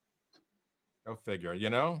 Go figure,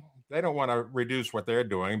 They don't want to reduce what they're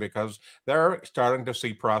doing because they're starting to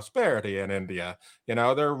see prosperity in India.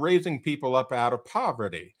 They're raising people up out of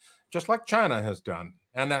poverty, just like China has done.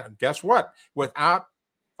 And guess what? Without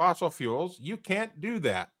fossil fuels, you can't do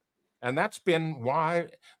that. And that's been why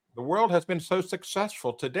the world has been so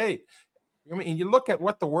successful to date. I mean, you look at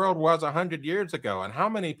what the world was 100 years ago and how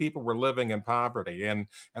many people were living in poverty and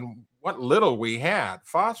what little we had.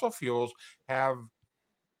 Fossil fuels have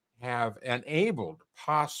enabled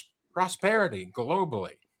prosperity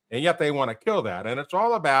globally, and yet they want to kill that. And it's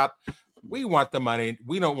all about, we want the money,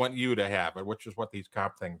 we don't want you to have it, which is what these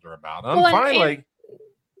COP things are about. And finally,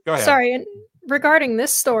 go ahead. Sorry, and regarding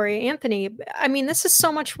this story, Anthony, I mean, this is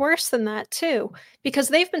so much worse than that too, because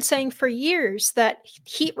they've been saying for years that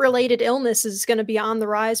heat-related illness is going to be on the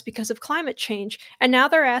rise because of climate change. And now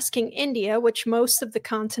they're asking India, which most of the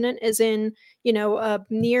continent is in,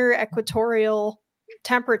 near equatorial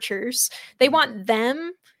temperatures. They want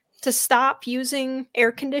them to stop using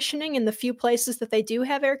air conditioning in the few places that they do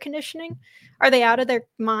have air conditioning. Are they out of their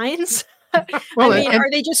minds? Well, are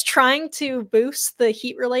they just trying to boost the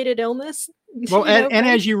heat-related illness? Well, and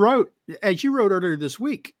as you wrote earlier this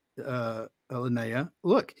week, Linnea,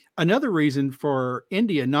 look, another reason for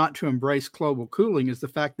India not to embrace global cooling is the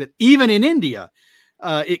fact that even in India,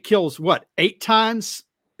 it kills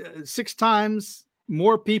 6 times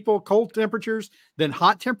more people cold temperatures than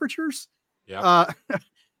hot temperatures. Yeah.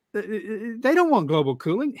 They don't want global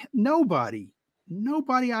cooling. Nobody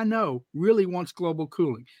I know really wants global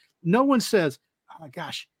cooling. No one says, oh my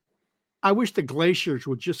gosh, I wish the glaciers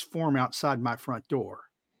would just form outside my front door.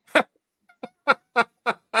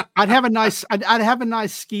 I'd have a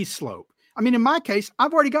nice ski slope. I mean, in my case,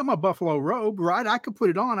 I've already got my buffalo robe, right? I could put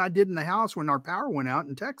it on. I did in the house when our power went out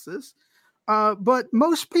in Texas. but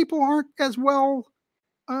most people aren't as well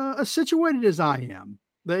situated as I am.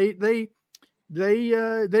 They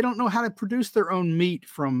don't know how to produce their own meat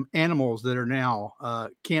from animals that are now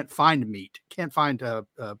can't find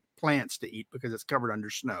plants to eat because it's covered under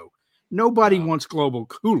snow. Nobody wants global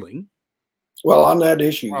cooling. Well, on that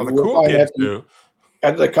issue, Well, you the will cool find kids do.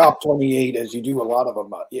 at the COP28, as you do a lot of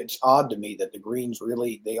them, it's odd to me that the Greens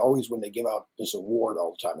really, they always, when they give out this award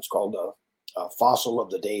all the time, it's called a Fossil of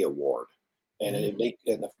the Day Award. And, and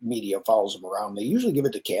the media follows them around. They usually give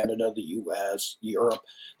it to Canada, the US, Europe.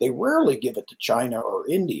 They rarely give it to China or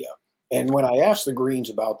India. And when I asked the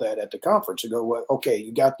Greens about that at the conference, they go, well, okay,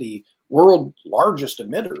 you got the world largest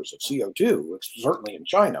emitters of CO2, certainly in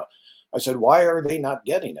China. I said, why are they not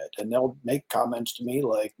getting it? And they'll make comments to me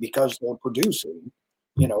like, because they're producing,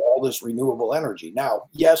 all this renewable energy. Now,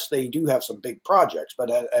 yes, they do have some big projects,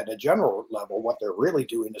 but at a general level, what they're really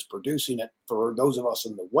doing is producing it for those of us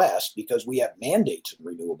in the West, because we have mandates in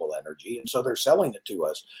renewable energy. And so they're selling it to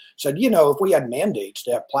us. Said, if we had mandates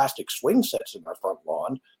to have plastic swing sets in our front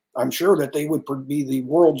lawn, I'm sure that they would be the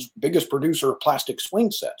world's biggest producer of plastic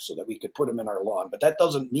swing sets so that we could put them in our lawn. But that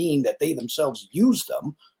doesn't mean that they themselves use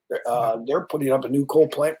them. They're putting up a new coal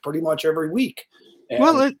plant pretty much every week.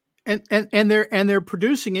 And they're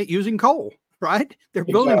producing it using coal, right? They're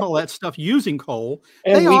building all that stuff using coal.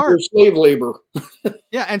 And we are slave labor.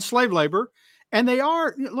 Yeah, and slave labor. And they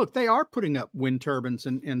are putting up wind turbines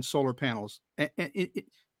and solar panels.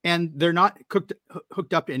 And they're not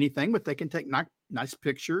hooked up to anything, but they can take nice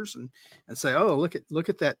pictures and say, oh, look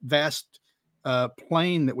at that vast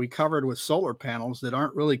plain that we covered with solar panels that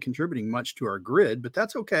aren't really contributing much to our grid, but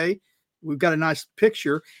that's okay. We've got a nice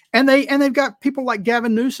picture. And they've got people like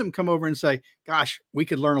Gavin Newsom come over and say, gosh, we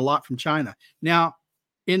could learn a lot from China. Now,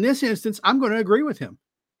 in this instance, I'm going to agree with him.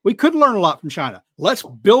 We could learn a lot from China. Let's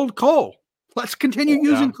build coal. Let's continue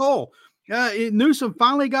using coal. Newsom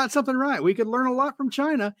finally got something right. We could learn a lot from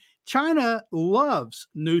China. China loves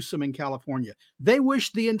Newsom in California. They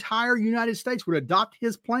wish the entire United States would adopt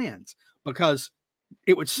his plans because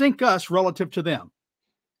it would sink us relative to them.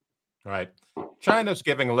 Right. China's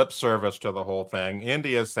giving lip service to the whole thing.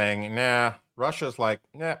 India's saying, nah. Russia's like,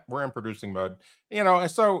 nah, we're in producing mode.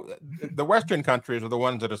 And so the Western countries are the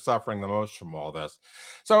ones that are suffering the most from all this.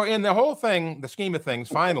 So in the whole thing, the scheme of things,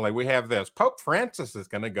 finally, we have this. Pope Francis is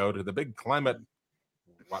going to go to the big climate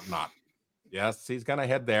whatnot. Yes, he's going to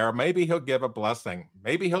head there. Maybe he'll give a blessing.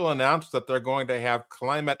 Maybe he'll announce that they're going to have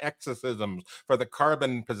climate exorcisms for the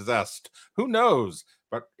carbon possessed. Who knows?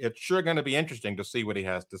 But it's sure going to be interesting to see what he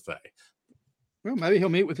has to say. Well, maybe he'll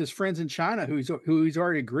meet with his friends in China, who he's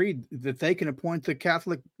already agreed that they can appoint the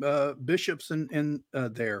Catholic bishops in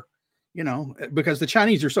there, because the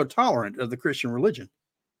Chinese are so tolerant of the Christian religion.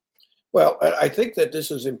 Well, I think that this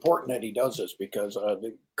is important that he does this because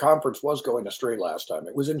the conference was going astray last time.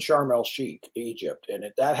 It was in Sharm el-Sheikh, Egypt, and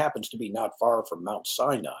that happens to be not far from Mount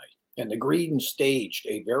Sinai. And the Greens staged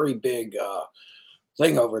a very big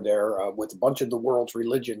thing over there with a bunch of the world's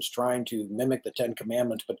religions trying to mimic the Ten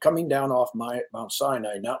Commandments, but coming down off Mount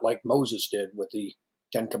Sinai, not like Moses did with the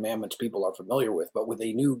Ten Commandments people are familiar with, but with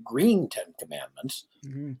a new green Ten Commandments.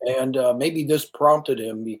 Mm-hmm. And maybe this prompted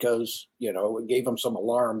him because, it gave him some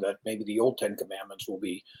alarm that maybe the old Ten Commandments will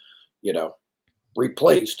be,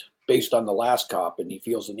 replaced based on the last COP. And he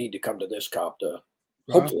feels the need to come to this COP to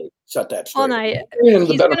hopefully set that straight.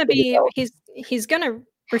 Well, he's going to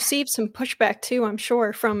receive some pushback too, I'm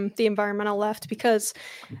sure, from the environmental left because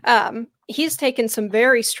he's taken some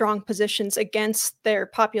very strong positions against their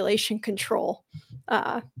population control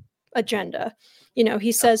agenda.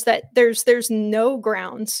 He says that there's no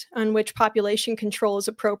grounds on which population control is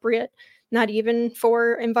appropriate, not even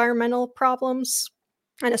for environmental problems,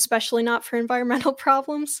 and especially not for environmental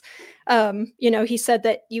problems. He said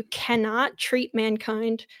that you cannot treat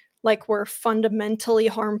mankind like we're fundamentally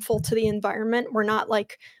harmful to the environment. We're not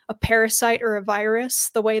like a parasite or a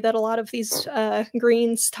virus, the way that a lot of these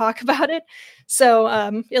Greens talk about it.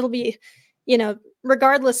 So it'll be,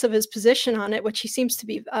 regardless of his position on it, which he seems to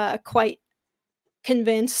be quite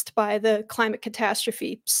convinced by the climate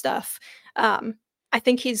catastrophe stuff, I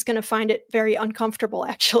think he's going to find it very uncomfortable,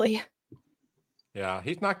 actually. Yeah,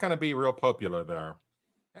 he's not going to be real popular there.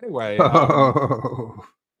 Anyway.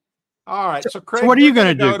 All right. So Craig, what are you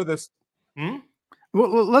going to do to this?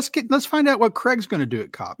 Well, let's find out what Craig's going to do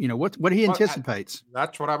at COP. What he anticipates.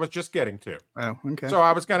 That's what I was just getting to. Oh, okay. So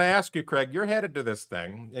I was going to ask you, Craig, you're headed to this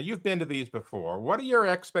thing. You've been to these before. What are your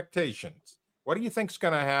expectations? What do you think's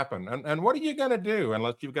going to happen? And what are you going to do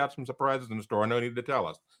unless you've got some surprises in the store? No need to tell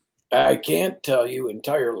us. I can't tell you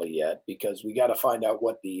entirely yet because we got to find out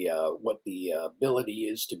what the ability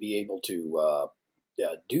is to be able to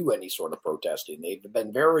do any sort of protesting. They've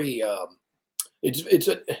been very.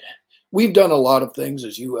 We've done a lot of things,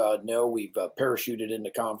 as you know. We've parachuted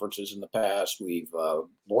into conferences in the past. We've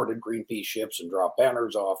boarded Greenpeace ships and dropped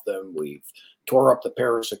banners off them. We've tore up the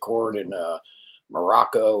Paris Accord in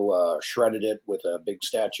Morocco, shredded it with a big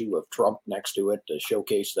statue of Trump next to it to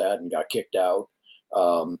showcase that, and got kicked out.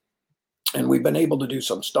 And we've been able to do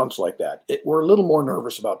some stunts like that. We're a little more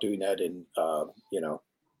nervous about doing that in,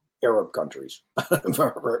 Arab countries,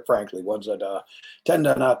 frankly, ones that tend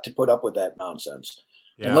to not to put up with that nonsense.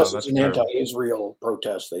 Yeah, unless it's an true. anti-Israel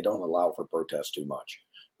protest, they don't allow for protests too much.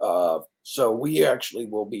 So we actually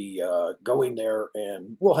will be going there,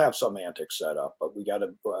 and we'll have some antics set up, but we got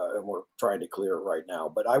to, and we're trying to clear it right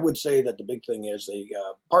now. But I would say that the big thing is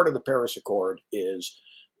part of the Paris Accord is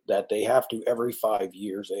that they have to, every 5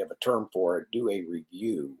 years, they have a term for it, do a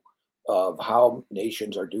review of how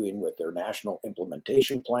nations are doing with their national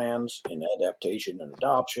implementation plans and adaptation and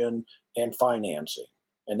adoption and financing.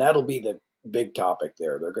 And that'll be the big topic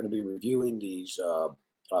there. They're going to be reviewing these,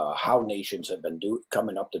 how nations have been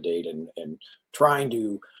coming up to date and trying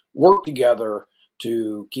to work together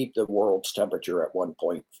to keep the world's temperature at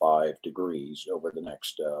 1.5 degrees over the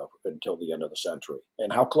next, until the end of the century.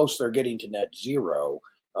 And how close they're getting to net zero.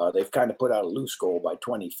 They've kind of put out a loose goal by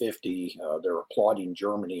 2050. They're applauding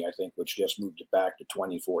Germany, I think, which just moved it back to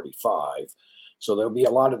 2045. So there'll be a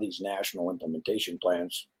lot of these national implementation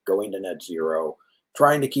plans going to net zero,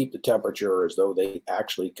 trying to keep the temperature as though they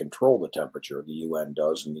actually control the temperature. The UN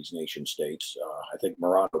does in these nation states. I think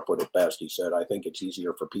Morano put it best. He said, I think it's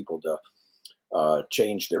easier for people to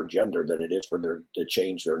change their gender than it is for to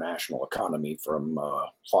change their national economy from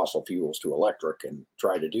fossil fuels to electric, and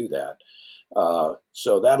try to do that.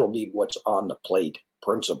 So that'll be what's on the plate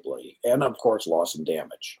principally. And of course, loss and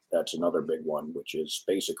damage. That's another big one, which is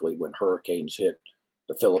basically when hurricanes hit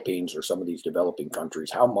the Philippines or some of these developing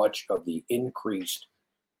countries, how much of the increased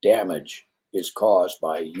damage is caused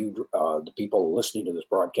by the people listening to this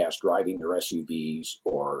broadcast driving their SUVs,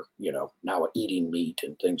 or, now eating meat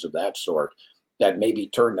and things of that sort, that maybe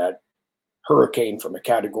turn that hurricane from a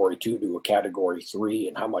category 2 to a category 3,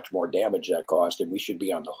 and how much more damage that caused. And we should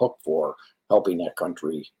be on the hook for helping that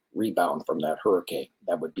country rebound from that hurricane.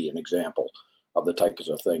 That would be an example of the types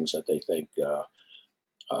of things that they think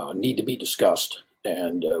need to be discussed,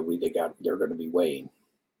 and they're going to be weighing.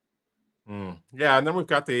 Yeah, and then we've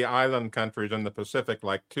got the island countries in the Pacific,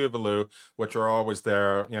 like Tuvalu, which are always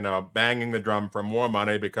there, banging the drum for more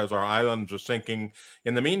money because our islands are sinking.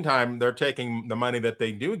 In the meantime, they're taking the money that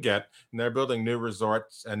they do get, and they're building new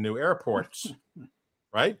resorts and new airports,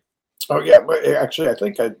 right? Oh yeah, but actually, I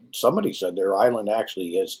think somebody said their island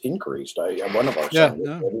actually has increased. One of our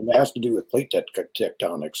it has to do with plate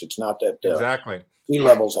tectonics. It's not that exactly sea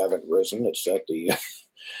levels haven't risen. It's that the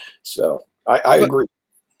so I agree.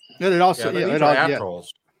 And it also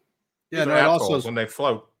atolls. Atolls, when they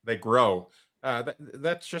float, they grow.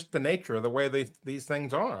 That's just the nature of the way these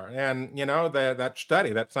things are. And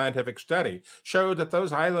that scientific study showed that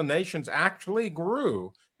those island nations actually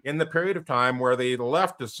grew in the period of time where the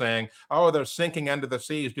left is saying, oh, they're sinking under the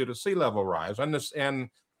seas due to sea level rise. And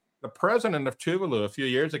the president of Tuvalu a few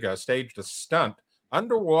years ago staged a stunt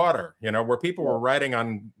underwater, where people were writing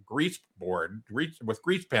on with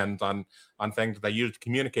grease pens on things that they used to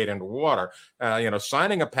communicate underwater,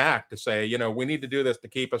 signing a pact to say, we need to do this to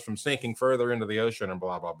keep us from sinking further into the ocean and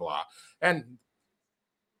blah, blah, blah. And,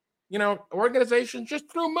 organizations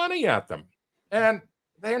just threw money at them, and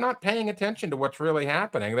they're not paying attention to what's really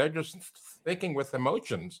happening. They're just thinking with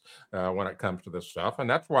emotions when it comes to this stuff. And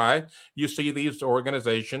that's why you see these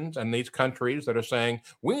organizations and these countries that are saying,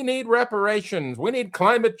 we need reparations, we need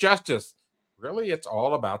climate justice. Really, it's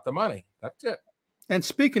all about the money. That's it. And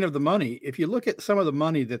speaking of the money, if you look at some of the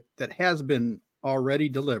money that has been already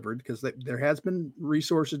delivered, because there has been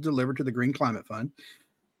resources delivered to the Green Climate Fund,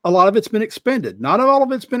 a lot of it's been expended. Not all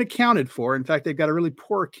of it's been accounted for. In fact, they've got a really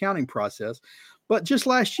poor accounting process. But just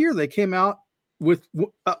last year, they came out with,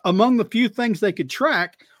 among the few things they could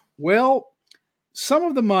track, some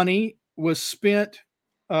of the money was spent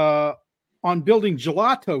on building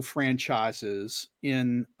gelato franchises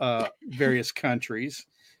in various countries.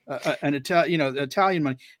 Italian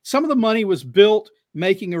money. Some of the money was built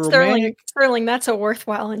making a romantic. Sterling, that's a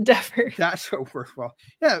worthwhile endeavor. That's so worthwhile.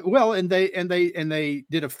 Yeah. Well, and they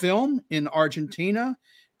did a film in Argentina.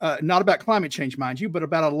 Not about climate change, mind you, but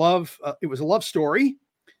about a love. It was a love story.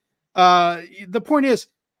 The point is,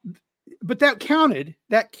 but that counted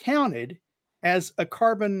as a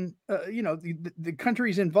carbon. The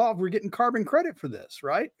countries involved were getting carbon credit for this,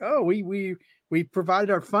 right? Oh, we provided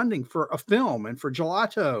our funding for a film and for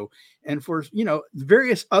gelato and for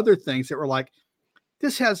various other things that were like.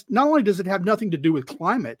 this has, not only does it have nothing to do with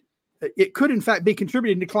climate, it could in fact be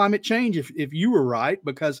contributing to climate change if you were right,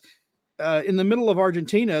 because in the middle of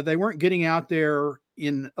Argentina, they weren't getting out there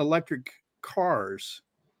in electric cars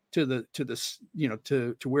to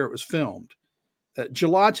where it was filmed.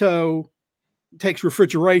 Gelato takes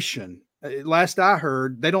refrigeration. Last I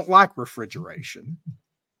heard, they don't like refrigeration.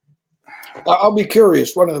 I'll be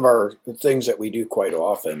curious. One of our things that we do quite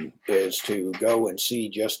often is to go and see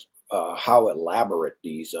just how elaborate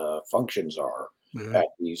these functions are at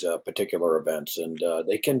these particular events, and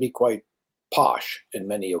they can be quite posh in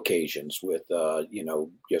many occasions with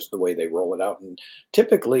just the way they roll it out. And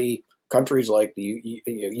typically countries like the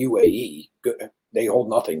UAE, they hold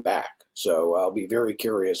nothing back. So I'll be very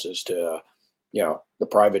curious as to the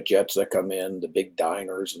private jets that come in, the big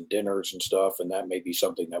diners and dinners and stuff, and that may be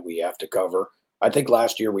something that we have to cover. I think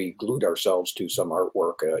last year we glued ourselves to some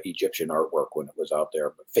artwork, Egyptian artwork, when it was out there,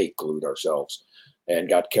 but fake glued ourselves, and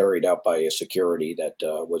got carried out by a security that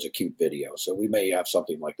was a cute video. So we may have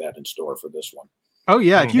something like that in store for this one. Oh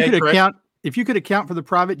yeah, if you could account for the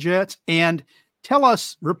private jets and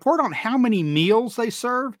report on how many meals they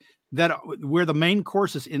serve where the main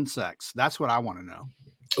course is insects. That's what I want to know.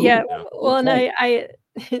 Yeah, well, and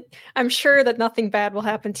I'm sure that nothing bad will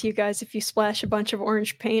happen to you guys if you splash a bunch of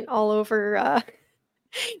orange paint all over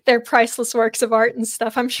their priceless works of art and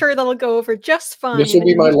stuff. I'm sure that'll go over just fine. This will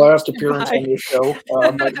be my last appearance on this show.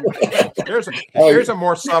 Here's a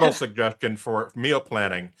more subtle suggestion for meal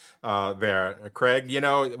planning there, Craig.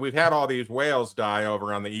 We've had all these whales die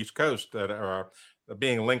over on the East Coast that are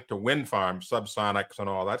being linked to wind farms, subsonics, and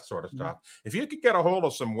all that sort of stuff. If you could get a hold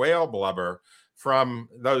of some whale blubber from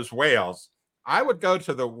those whales, I would go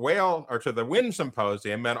to the whale or to the wind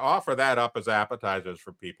symposium and offer that up as appetizers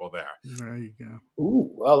for people there. There you go. Ooh,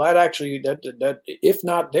 well, that if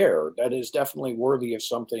not there, that is definitely worthy of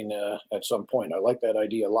something at some point. I like that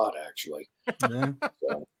idea a lot, actually. Yeah.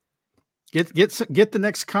 So. Get the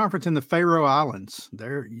next conference in the Faroe Islands.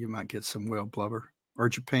 There, you might get some whale blubber, or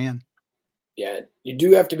Japan. Yeah, you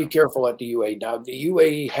do have to be careful at the UAE. Now, the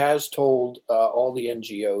UAE has told all the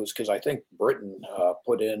NGOs, because I think Britain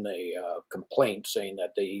put in a complaint saying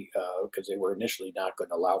that because they were initially not going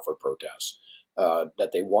to allow for protests,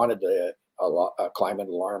 that they wanted the climate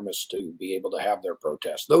alarmists to be able to have their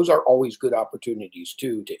protests. Those are always good opportunities,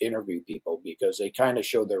 too, to interview people, because they kind of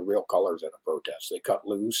show their real colors at a protest. They cut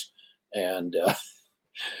loose, and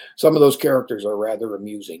some of those characters are rather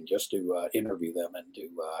amusing just to interview them and to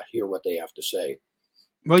hear what they have to say.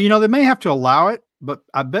 Well, they may have to allow it, but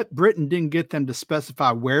I bet Britain didn't get them to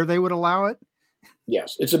specify where they would allow it.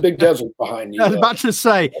 Yes, it's a big desert behind you. I was about to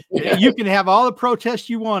say, you can have all the protests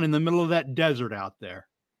you want in the middle of that desert out there.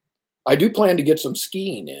 I do plan to get some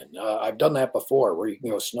skiing in. I've done that before, where you can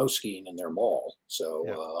go snow skiing in their mall.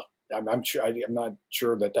 So I'm not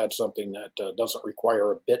sure that that's something that doesn't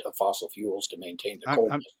require a bit of fossil fuels to maintain the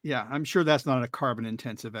coldness. I'm sure that's not a carbon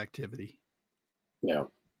intensive activity. Yeah.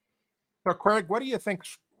 So, Craig, what do you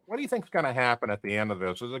think's going to happen at the end of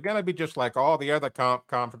this? Is it going to be just like all the other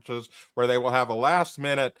conferences where they will have a last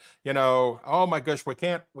minute, oh my gosh, we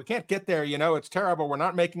can't get there, it's terrible, we're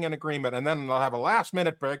not making an agreement, and then they'll have a last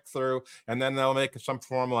minute breakthrough, and then they'll make some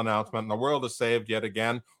formal announcement, and the world is saved yet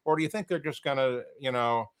again? Or do you think they're just going to,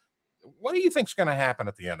 what do you think's going to happen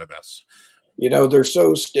at the end of this? They're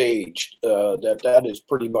so staged that is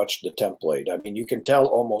pretty much the template. I mean, you can tell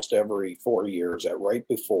almost every 4 years that right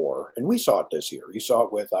before, and we saw it this year. You saw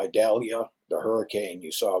it with Idalia, the hurricane.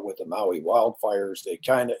 You saw it with the Maui wildfires. They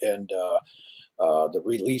kind of, and the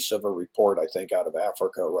release of a report, I think, out of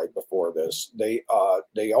Africa right before this. They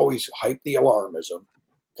always hype the alarmism,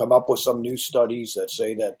 come up with some new studies that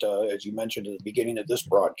say that, as you mentioned at the beginning of this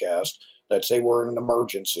broadcast, that say we're in an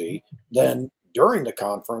emergency. Then during the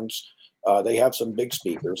conference, they have some big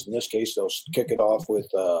speakers. In this case, they'll kick it off with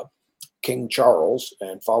King Charles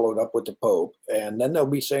and followed up with the Pope. And then they'll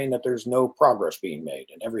be saying that there's no progress being made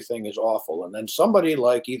and everything is awful. And then somebody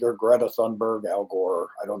like either Greta Thunberg, Al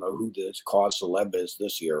Gore, I don't know who the cause celeb is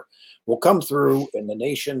this year, will come through, and the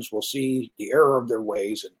nations will see the error of their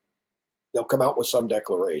ways, and they'll come out with some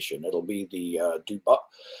declaration. It'll be the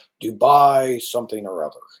Dubai something or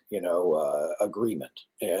other, agreement.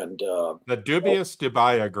 And the dubious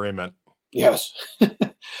Dubai agreement. Yes,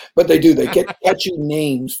 but they do. They get catchy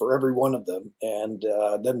names for every one of them, and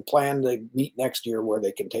then plan to meet next year where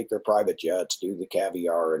they can take their private jets, do the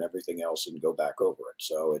caviar and everything else, and go back over it.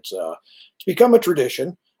 So it's become a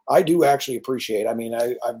tradition. I do actually appreciate. I mean,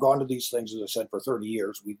 I've gone to these things, as I said, for 30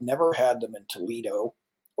 years. We've never had them in Toledo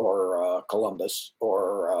or Columbus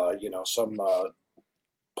or some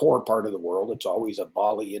poor part of the world, it's always a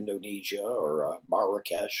Bali, Indonesia, or a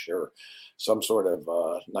Marrakesh, or some sort of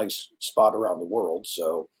nice spot around the world.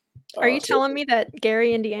 So, are you telling me that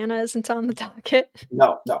Gary, Indiana isn't on the docket?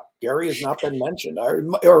 No, Gary has not been mentioned,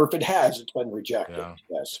 or if it has, it's been rejected. Yeah.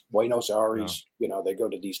 Yes, Buenos Aires, they go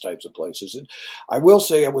to these types of places. And I will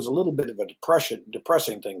say it was a little bit of a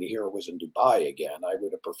depressing thing to hear it was in Dubai again. I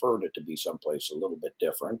would have preferred it to be someplace a little bit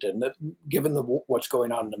different. And that, given what's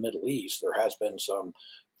going on in the Middle East, there has been some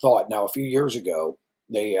thought. Now, a few years ago,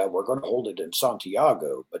 they were going to hold it in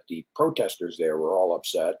Santiago, but the protesters there were all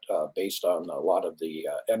upset based on a lot of the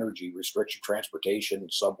energy restriction, transportation,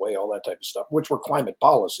 subway, all that type of stuff, which were climate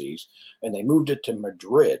policies, and they moved it to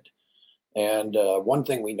Madrid. And one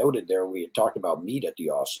thing we noted there, we had talked about meat at the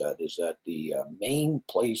offset, is that the main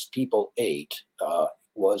place people ate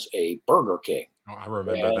was a Burger King. Oh, I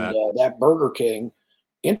remember that. That Burger King,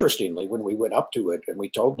 interestingly, when we went up to it and we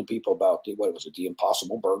told the people about the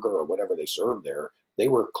Impossible Burger or whatever they served there, they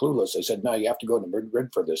were clueless. They said, no, you have to go to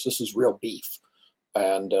Madrid for this. This is real beef.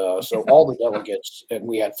 And so all the delegates, and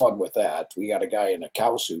we had fun with that. We got a guy in a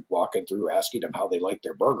cow suit walking through asking them how they liked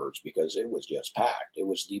their burgers because it was just packed. It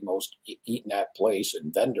was the most eaten at place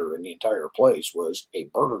and vendor in the entire place was a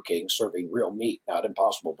Burger King serving real meat, not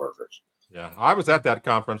Impossible Burgers. Yeah, I was at that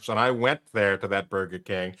conference and I went there to that Burger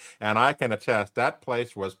King, and I can attest that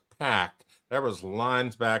place was packed. There was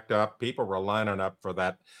lines backed up. People were lining up for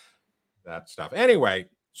that stuff. Anyway,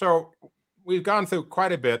 so we've gone through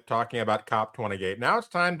quite a bit talking about COP28. Now it's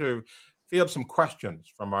time to field some questions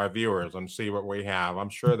from our viewers and see what we have. I'm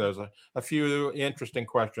sure there's a few interesting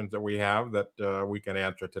questions that we have that we can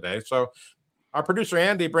answer today. So our producer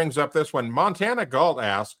Andy brings up this one. Montana Galt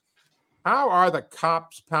asks, how are the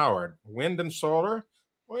COPs powered? Wind and solar?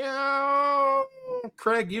 Well,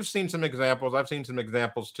 Craig, you've seen some examples. I've seen some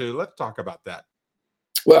examples too. Let's talk about that.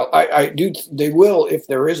 Well, I do. They will, if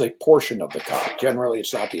there is a portion of the COP. Generally,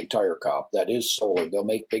 it's not the entire COP. That is solar. They'll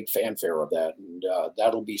make big fanfare of that, and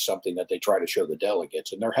that'll be something that they try to show the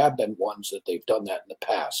delegates. And there have been ones that they've done that in the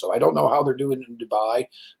past. So I don't know how they're doing it in Dubai,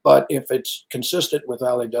 but if it's consistent with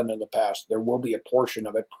how they've done it in the past, there will be a portion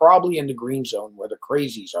of it, probably in the green zone where the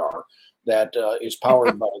crazies are, that is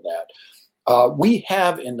powered by that. We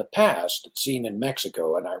have in the past seen in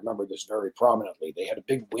Mexico, and I remember this very prominently, they had a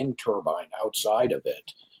big wind turbine outside of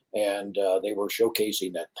it, and they were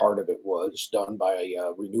showcasing that part of it was done by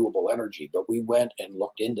renewable energy. But we went and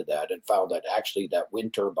looked into that and found that actually that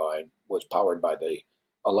wind turbine was powered by the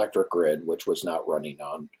electric grid, which was not running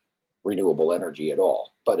on renewable energy at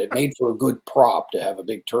all. But it made for a good prop to have a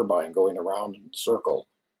big turbine going around in a circle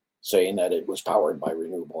saying that it was powered by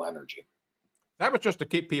renewable energy. That was just to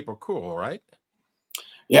keep people cool, right?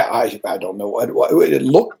 Yeah, I don't know what it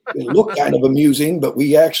looked kind of amusing, but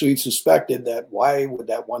we actually suspected that why would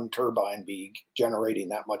that one turbine be generating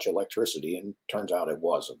that much electricity, and turns out it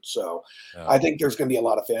wasn't. So I think there's going to be a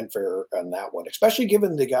lot of fanfare on that one, especially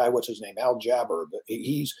given the guy, what's his name, Al Jaber,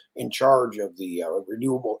 he's in charge of the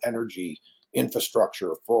renewable energy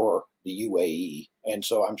infrastructure for the UAE, and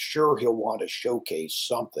so I'm sure he'll want to showcase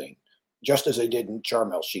something. Just as they did in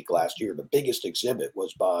Sharm el Sheikh last year, the biggest exhibit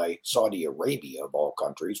was by Saudi Arabia, of all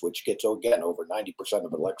countries, which gets, again, over 90%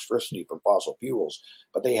 of electricity from fossil fuels.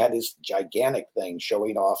 But they had this gigantic thing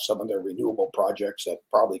showing off some of their renewable projects that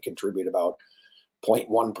probably contribute about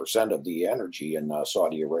 0.1% of the energy in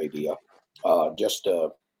Saudi Arabia, just to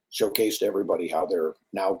showcase to everybody how they're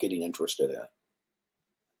now getting interested in it.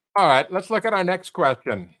 All right, let's look at our next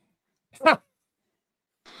question.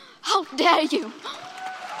 How dare you?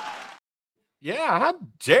 Yeah, how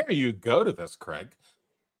dare you go to this, Craig?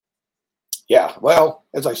 Yeah, well,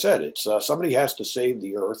 as I said, it's somebody has to save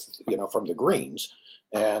the earth, from the greens.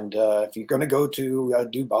 And if you're going to go to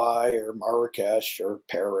Dubai or Marrakesh or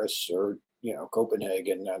Paris or,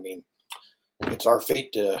 Copenhagen, I mean, it's our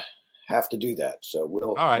fate to have to do that. So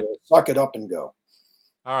we'll suck it up and go.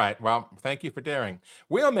 All right. Well, thank you for daring.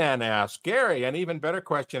 Wheelman asks, Gary, an even better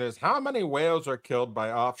question is, how many whales are killed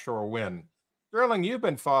by offshore wind? Sterling, you've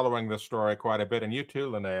been following this story quite a bit, and you too,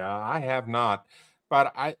 Linnea. I have not,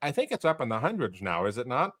 but I think it's up in the hundreds now, is it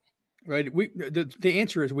not? Right. The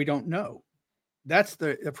answer is we don't know. That's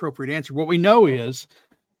the appropriate answer. What we know is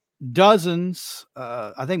dozens,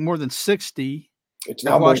 I think more than 60. It's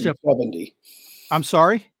now more than 70. I'm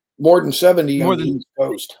sorry? More than 70 on the East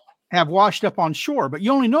Coast. Have washed up on shore, but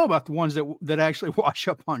you only know about the ones that actually wash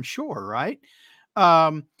up on shore, right?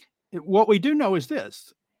 What we do know is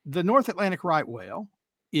this. The North Atlantic right whale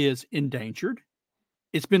is endangered.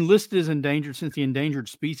 It's been listed as endangered since the Endangered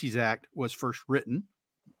Species Act was first written,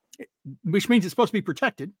 which means it's supposed to be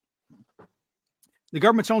protected. The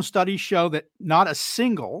government's own studies show that not a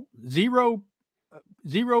single, 0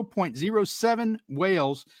 0.07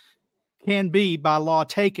 whales can be by law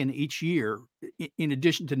taken each year, in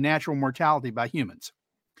addition to natural mortality by humans.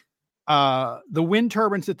 The wind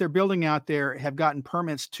turbines that they're building out there have gotten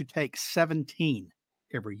permits to take 17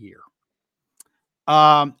 every year.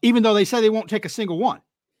 Even though they say they won't take a single one.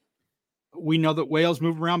 We know that whales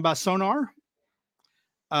move around by sonar.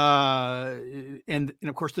 And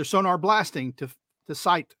of course, they're sonar blasting to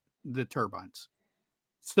sight the turbines.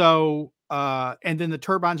 So, and then the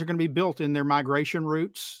turbines are going to be built in their migration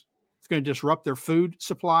routes. It's going to disrupt their food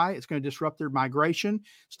supply. It's going to disrupt their migration.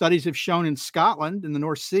 Studies have shown in Scotland, in the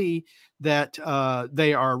North Sea, that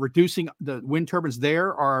they are reducing, the wind turbines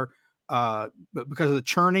there are, because of the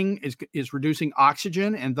churning, is reducing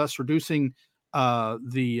oxygen and thus reducing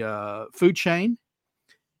the food chain.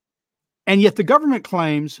 And yet the government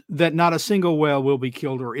claims that not a single whale will be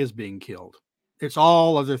killed or is being killed. It's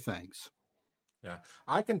all other things. Yeah,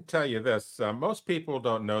 I can tell you this. Most people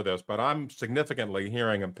don't know this, but I'm significantly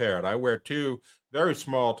hearing impaired. I wear 2 very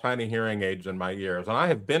small, tiny hearing aids in my ears, and I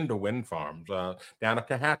have been to wind farms down at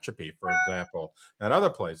Tehachapi, for example, and other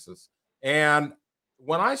places. And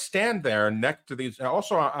when I stand there next to these,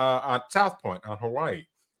 also on South Point on Hawaii,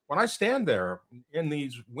 when I stand there in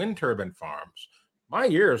these wind turbine farms, my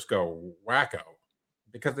ears go wacko,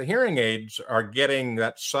 because the hearing aids are getting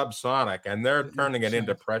that subsonic and they're turning it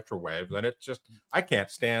into pressure waves. And it's just, I can't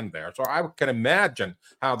stand there. So I can imagine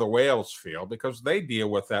how the whales feel, because they deal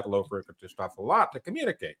with that low frequency stuff a lot to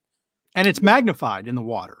communicate. And it's magnified in the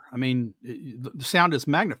water. I mean, the sound is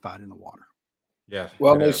magnified in the water. Yeah.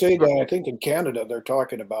 Well, they say that, I think in Canada, they're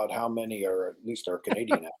talking about how many, or at least our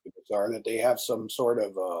Canadian activists are, that they have some sort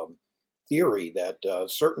of theory that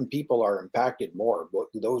certain people are impacted more,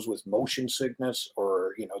 those with motion sickness,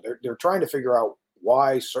 or, you know, they're trying to figure out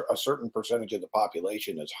why a certain percentage of the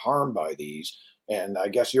population is harmed by these. And I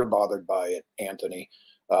guess you're bothered by it, Anthony.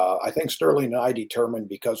 I think Sterling and I determined,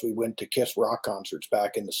 because we went to Kiss rock concerts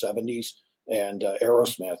back in the 70s and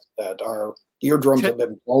Aerosmith, that our eardrums have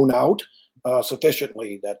been blown out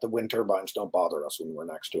sufficiently that the wind turbines don't bother us when we're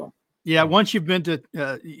next to them. Yeah, once you've been to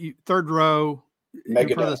third row,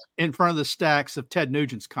 in front of the stacks of Ted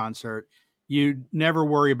Nugent's concert, you never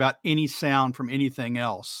worry about any sound from anything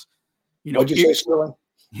else. You know, what'd you say, Sterling?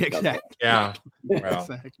 Exactly. Yeah. Well,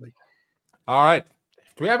 exactly. All right.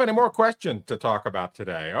 Do we have any more questions to talk about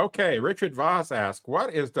today? Okay. Richard Voss asks,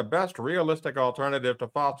 what is the best realistic alternative to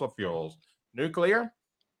fossil fuels? Nuclear?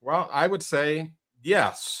 Well, I would say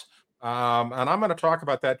yes. And I'm going to talk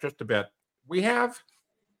about that just a bit. We have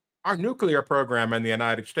our nuclear program in the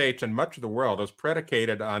United States and much of the world is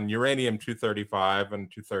predicated on uranium-235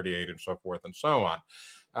 and 238 and so forth and so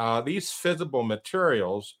on. These fissile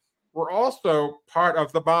materials were also part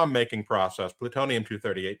of the bomb-making process,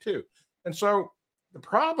 plutonium-238 too. And so the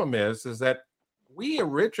problem is that we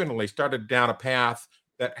originally started down a path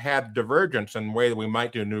that had divergence in the way that we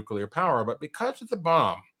might do nuclear power, but because of the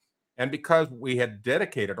bomb, and because we had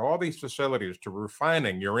dedicated all these facilities to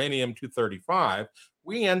refining uranium-235,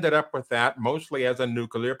 we ended up with that mostly as a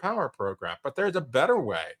nuclear power program. But there's a better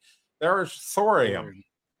way. There is thorium.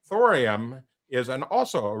 Thorium is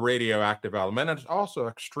also a radioactive element, and it's also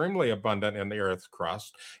extremely abundant in the Earth's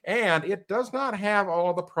crust. And it does not have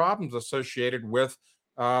all the problems associated with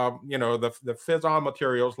the fissile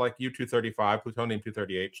materials like U-235,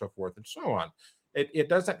 plutonium-238, so forth and so on. It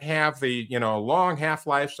doesn't have the long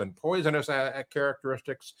half-lives and poisonous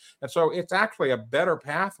characteristics. And so it's actually a better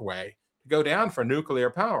pathway to go down for nuclear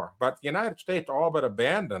power. But the United States all but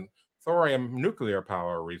abandoned thorium nuclear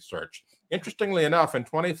power research. Interestingly enough, in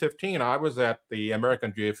 2015, I was at the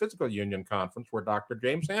American Geophysical Union conference where Dr.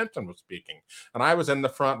 James Hansen was speaking. And I was in the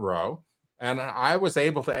front row, and I was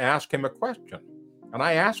able to ask him a question. And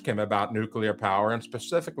I asked him about nuclear power and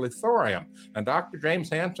specifically thorium. And Dr. James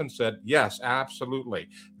Hansen said, yes, absolutely.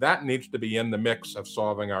 That needs to be in the mix of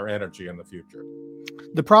solving our energy in the future.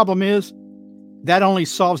 The problem is that only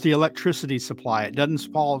solves the electricity supply. It doesn't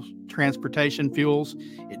solve transportation fuels.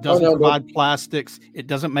 It doesn't provide plastics. It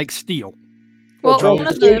doesn't make steel. Well,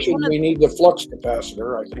 transportation, we need the flux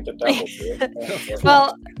capacitor. I think that will do it.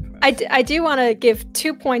 Well, I do want to give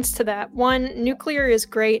 2 points to that. One, nuclear is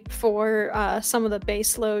great for some of the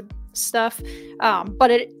baseload stuff, but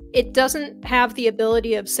it doesn't have the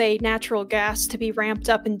ability of, say, natural gas to be ramped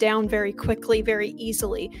up and down very quickly, very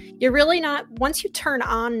easily. You're really not, once you turn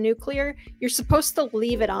on nuclear, you're supposed to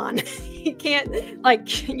leave it on. You can't,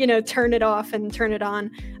 turn it off and turn it on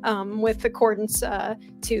with accordance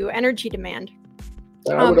to energy demand.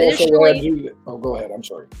 And I would also go ahead. I'm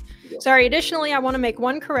sorry. Sorry. Additionally, I want to make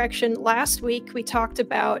one correction. Last week, we talked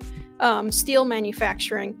about steel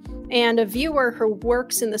manufacturing. And a viewer who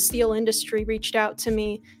works in the steel industry reached out to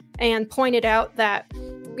me and pointed out that,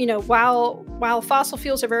 you know, while fossil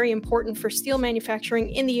fuels are very important for steel manufacturing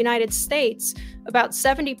in the United States, about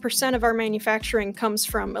 70% of our manufacturing comes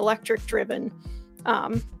from electric-driven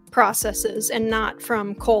processes and not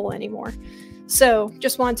from coal anymore. So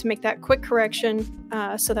just wanted to make that quick correction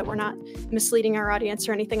so that we're not misleading our audience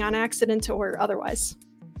or anything on accident or otherwise.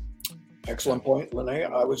 Excellent point,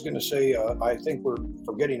 Linnea. I was going to say, I think we're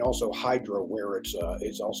forgetting also hydro, where it's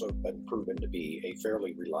also been proven to be a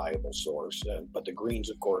fairly reliable source. But the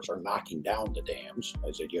Greens, of course, are knocking down the dams,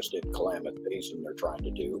 as they just did Klamath Basin, they're trying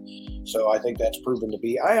to do. So I think that's proven to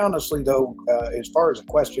be. I honestly, though, as far as the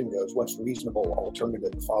question goes, what's reasonable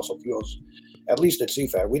alternative to fossil fuels, at least at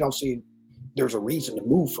CFACT, we don't see there's a reason to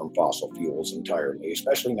move from fossil fuels entirely,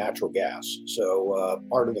 especially natural gas. So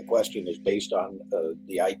part of the question is based on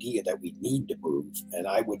the idea that we need to move, and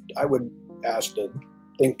I would ask to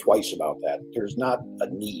think twice about that. There's not a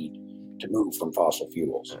need to move from fossil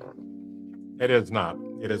fuels. It is not.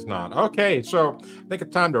 It is not. Okay, so I think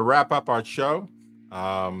it's time to wrap up our show.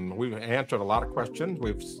 We've answered a lot of questions.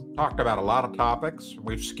 We've talked about a lot of topics.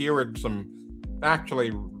 We've skewered some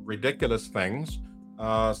actually ridiculous things.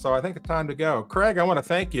 So I think it's time to go. Craig, I want to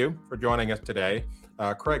thank you for joining us today.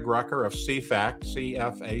 Craig Rucker of CFACT,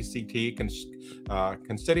 C-F-A-C-T,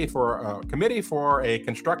 Committee for a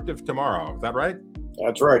Constructive Tomorrow. Is that right?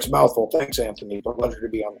 That's right. It's a mouthful. Thanks, Anthony. It's a pleasure to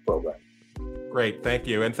be on the program. Great. Thank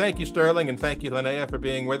you. And thank you, Sterling. And thank you, Linnea, for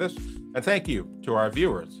being with us. And thank you to our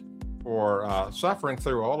viewers for suffering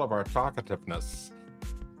through all of our talkativeness.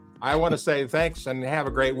 I want to say thanks and have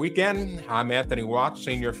a great weekend. I'm Anthony Watts,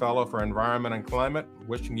 Senior Fellow for Environment and Climate,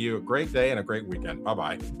 wishing you a great day and a great weekend.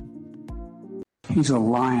 Bye-bye. He's a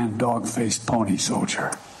lion, dog-faced pony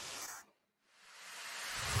soldier.